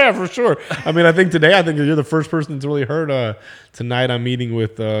out. go. Yeah, for sure. I mean, I think you're the first person that's really heard. Tonight I'm meeting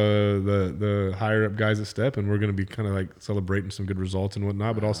with the higher up guys at Step, and we're going to be kind of like celebrating some good results and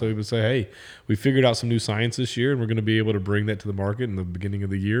whatnot, but also even say, hey, we figured out some new science this year, and we're going to be able to bring that to the market in the beginning of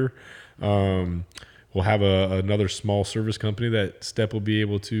the year. We'll have another small service company that Step will be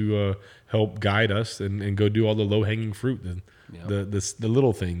able to help guide us and go do all the low-hanging fruit, the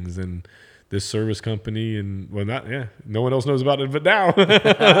little things, and this service company, and no one else knows about it but now.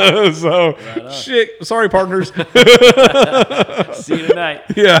 So shit, sorry partners. See you tonight.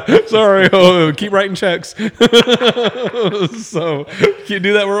 Yeah, sorry. Keep writing checks. So can't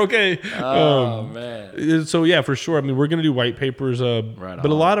do that. We're okay. Oh man. So yeah, for sure. I mean, we're gonna do white papers, but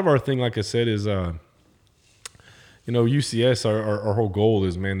a lot of our thing, like I said, is UCS. Our whole goal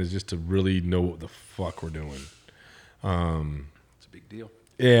is just to really know what the fuck we're doing. It's a big deal.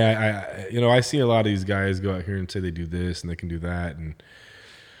 Yeah, I see a lot of these guys go out here and say they do this and they can do that, and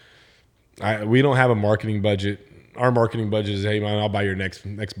we don't have a marketing budget. Our marketing budget is, hey man, I'll buy your next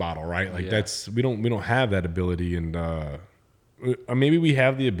bottle, right? Like we don't have that ability, and maybe we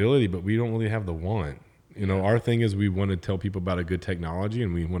have the ability, but we don't really have the want. Our thing is we want to tell people about a good technology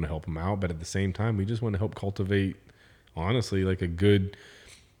and we want to help them out, but at the same time, we just want to help cultivate, honestly, like a good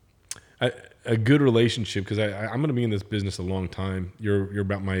relationship, because I'm going to be in this business a long time. You're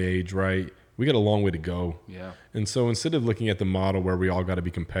about my age, right? We got a long way to go. Yeah. And so instead of looking at the model where we all got to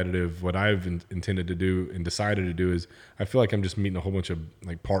be competitive, what I've intended to do and decided to do is I feel like I'm just meeting a whole bunch of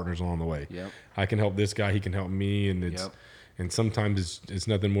like partners along the way. Yep. I can help this guy, he can help me, and and sometimes it's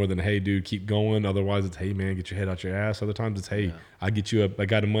nothing more than, hey dude, keep going. Otherwise it's, hey man, get your head out your ass. Other times it's, hey, I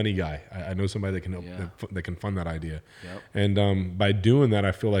got a money guy. I know somebody that can help, that can fund that idea. Yep. And by doing that,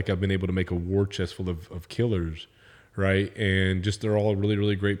 I feel like I've been able to make a war chest full of killers, right? And just they're all really,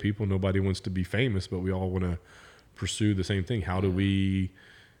 really great people. Nobody wants to be famous, but we all want to pursue the same thing. How do we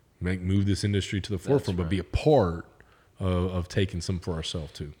move this industry to the forefront, but be a part of taking some for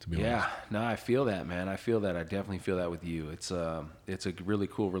ourselves too, to be honest. Yeah, no, I feel that, man. I feel that. I definitely feel that with you. It's a really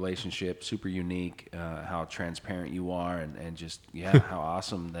cool relationship, super unique, how transparent you are, and just how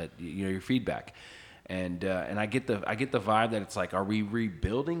awesome that your feedback. And I get the vibe that it's like, are we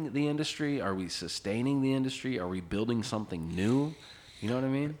rebuilding the industry? Are we sustaining the industry? Are we building something new? You know what I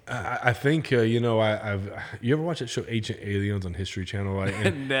mean? I think you ever watch that show Ancient Aliens on History Channel?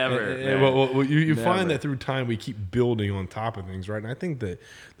 Never. Well, you find that through time we keep building on top of things, right? And I think that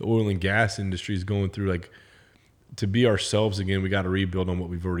the oil and gas industry is going through, like, to be ourselves again, we got to rebuild on what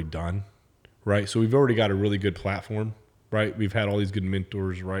we've already done, right? So we've already got a really good platform, right? We've had all these good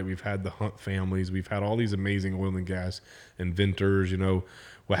mentors, right? We've had the Hunt families. We've had all these amazing oil and gas inventors,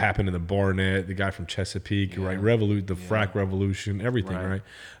 what happened in the Barnett, the guy from Chesapeake, right? The frack revolution, everything, right?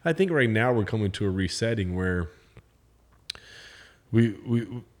 I think right now we're coming to a resetting where we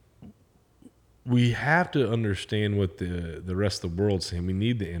have to understand what the rest of the world's saying. We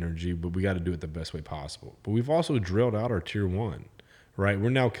need the energy, but we got to do it the best way possible. But we've also drilled out our tier 1, right?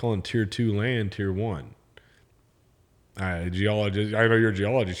 We're now calling tier 2 land tier 1. Geologist, I know you're a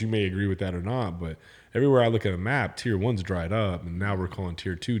geologist. You may agree with that or not, but everywhere I look at a map, tier 1's dried up, and now we're calling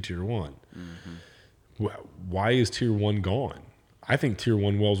tier 2 tier 1. Mm-hmm. Why is tier 1 gone? I think tier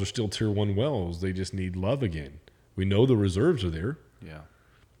 1 wells are still tier 1 wells. They just need love again. We know the reserves are there. Yeah.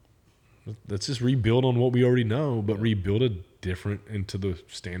 Let's just rebuild on what we already know, but rebuild it different into the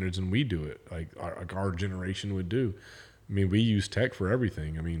standards than we do it, like our generation would do. I mean, we use tech for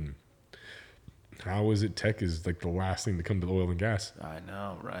everything. I mean, how is it tech is like the last thing to come to oil and gas? I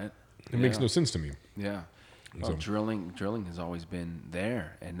know, right? It makes no sense to me. Yeah. Well, drilling has always been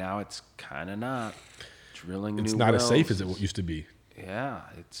there, and now it's kind of not. Drilling it's new not wells as safe as it used to be. Yeah,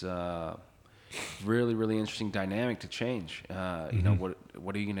 it's really, really interesting dynamic to change. You know,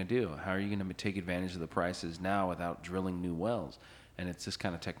 what are you going to do? How are you going to take advantage of the prices now without drilling new wells? And it's this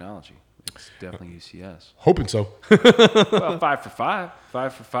kind of technology. It's definitely UCS. Hoping so. Well, 5 for 5.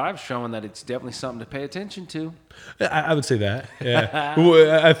 5 for 5, showing that it's definitely something to pay attention to. I would say that. Yeah.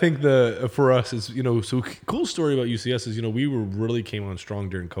 Well, I think for us is, so cool story about UCS is, we really came on strong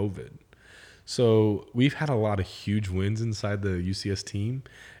during COVID. So we've had a lot of huge wins inside the UCS team,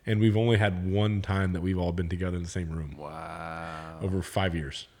 and we've only had one time that we've all been together in the same room. Wow. Over 5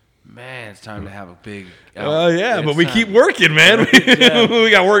 years. Man, it's time to have a big. Yeah, but it's we time. keep working, man. Yeah. We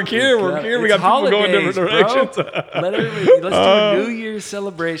got work here, work here. We got It's people going different holidays, directions. Let's do a New Year's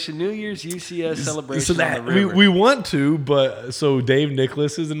celebration, New Year's UCS celebration. So that on the river. we want to, but so Dave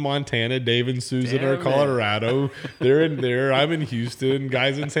Nicholas is in Montana, Dave and Susan Damn are it. in Colorado. They're in there. I'm in Houston.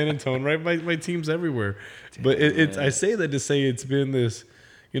 Guys in San Antonio. Right, my team's everywhere. But it's I say that to say it's been this.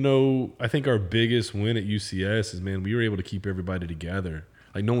 I think our biggest win at UCS is, man, we were able to keep everybody together.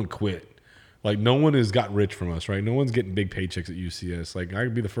 Like no one quit. Like no one has got rich from us, right? No one's getting big paychecks at UCS. Like I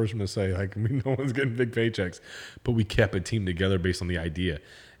could be the first one to say, like, no one's getting big paychecks, but we kept a team together based on the idea.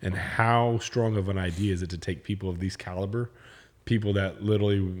 And how strong of an idea is it to take people of these caliber, people that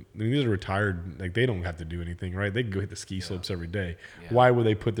literally, these are retired, like they don't have to do anything, right? They can go hit the ski slopes every day. Yeah. Why would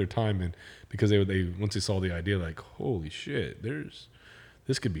they put their time in? Because they once they saw the idea, like, holy shit,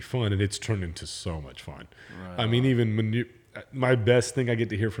 this could be fun, and it's turned into so much fun. Right. I mean, even when my best thing I get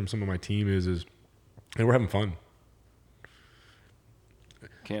to hear from some of my team is, hey, we're having fun.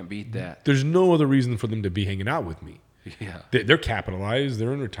 Can't beat that. There's no other reason for them to be hanging out with me. Yeah, they're capitalized.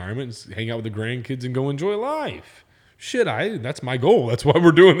 They're in retirement. Hang out with the grandkids and go enjoy life. Shit, that's my goal. That's why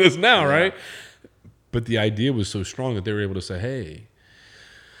we're doing this now, right? But the idea was so strong that they were able to say, hey,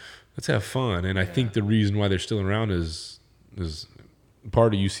 let's have fun. And I think the reason why they're still around is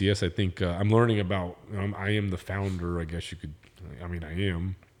part of UCS. I think I'm learning about. I am the founder. I guess you could. I mean, I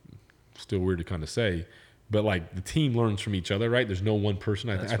am. Still weird to kind of say, but like the team learns from each other, right? There's no one person.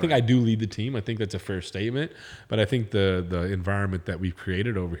 I think I do lead the team. I think that's a fair statement. But I think the environment that we've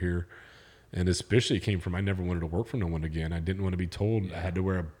created over here, and especially it came from, I never wanted to work for no one again. I didn't want to be told I had to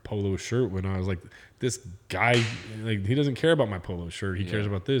wear a polo shirt when I was like, this guy, like he doesn't care about my polo shirt. He cares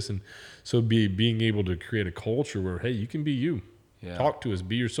about this. And so being able to create a culture where, hey, you can be you. Yeah. Talk to us,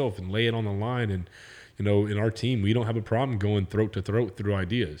 be yourself, and lay it on the line. And in our team, we don't have a problem going throat to throat through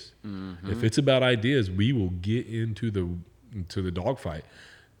ideas. Mm-hmm. If it's about ideas, we will get into the dogfight.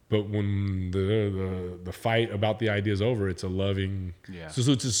 But when the fight about the idea is over, it's a loving. Yeah.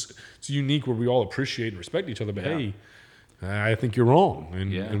 So it's unique where we all appreciate and respect each other. But hey, I think you're wrong,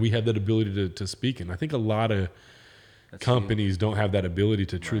 and we have that ability to speak. And I think a lot of companies don't have that ability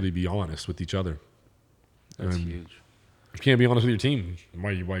to truly be honest with each other. That's huge. You can't be honest with your team.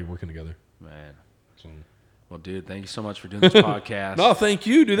 Why are you working together? Man. Well, dude, thank you so much for doing this podcast. No, thank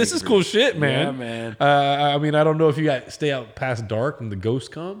you, dude. This is cool shit, man. Yeah, man. I mean, I don't know if you stay out past dark and the ghosts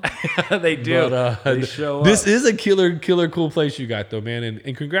come. They do. But, they show up. This is a killer cool place you got, though, man.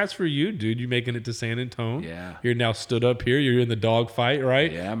 And congrats for you, dude. You making it to San Antonio. Yeah. You're now stood up here. You're in the dog fight, right?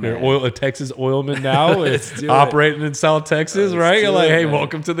 Yeah, man. You're a Texas oilman now. Operating in South Texas, right? You're like, hey,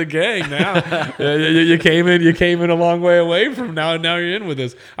 welcome to the gang now. you came in a long way away from now, and now you're in with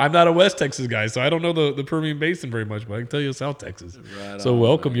us. I'm not a West Texas guy, so I don't know the Permian Basin very much, but I can tell you South Texas. Right so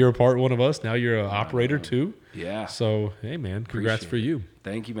welcome. Man. You're a one of us. Now you're an operator too. Yeah. So, hey, man, congrats for you.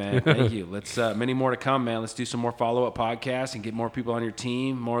 Thank you, man. Thank you. Let's many more to come, man. Let's do some more follow-up podcasts and get more people on your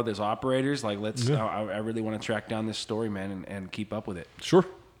team, more of those operators. Like, I really want to track down this story, man, and keep up with it. Sure.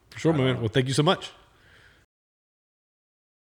 For sure, man. Well, thank you so much.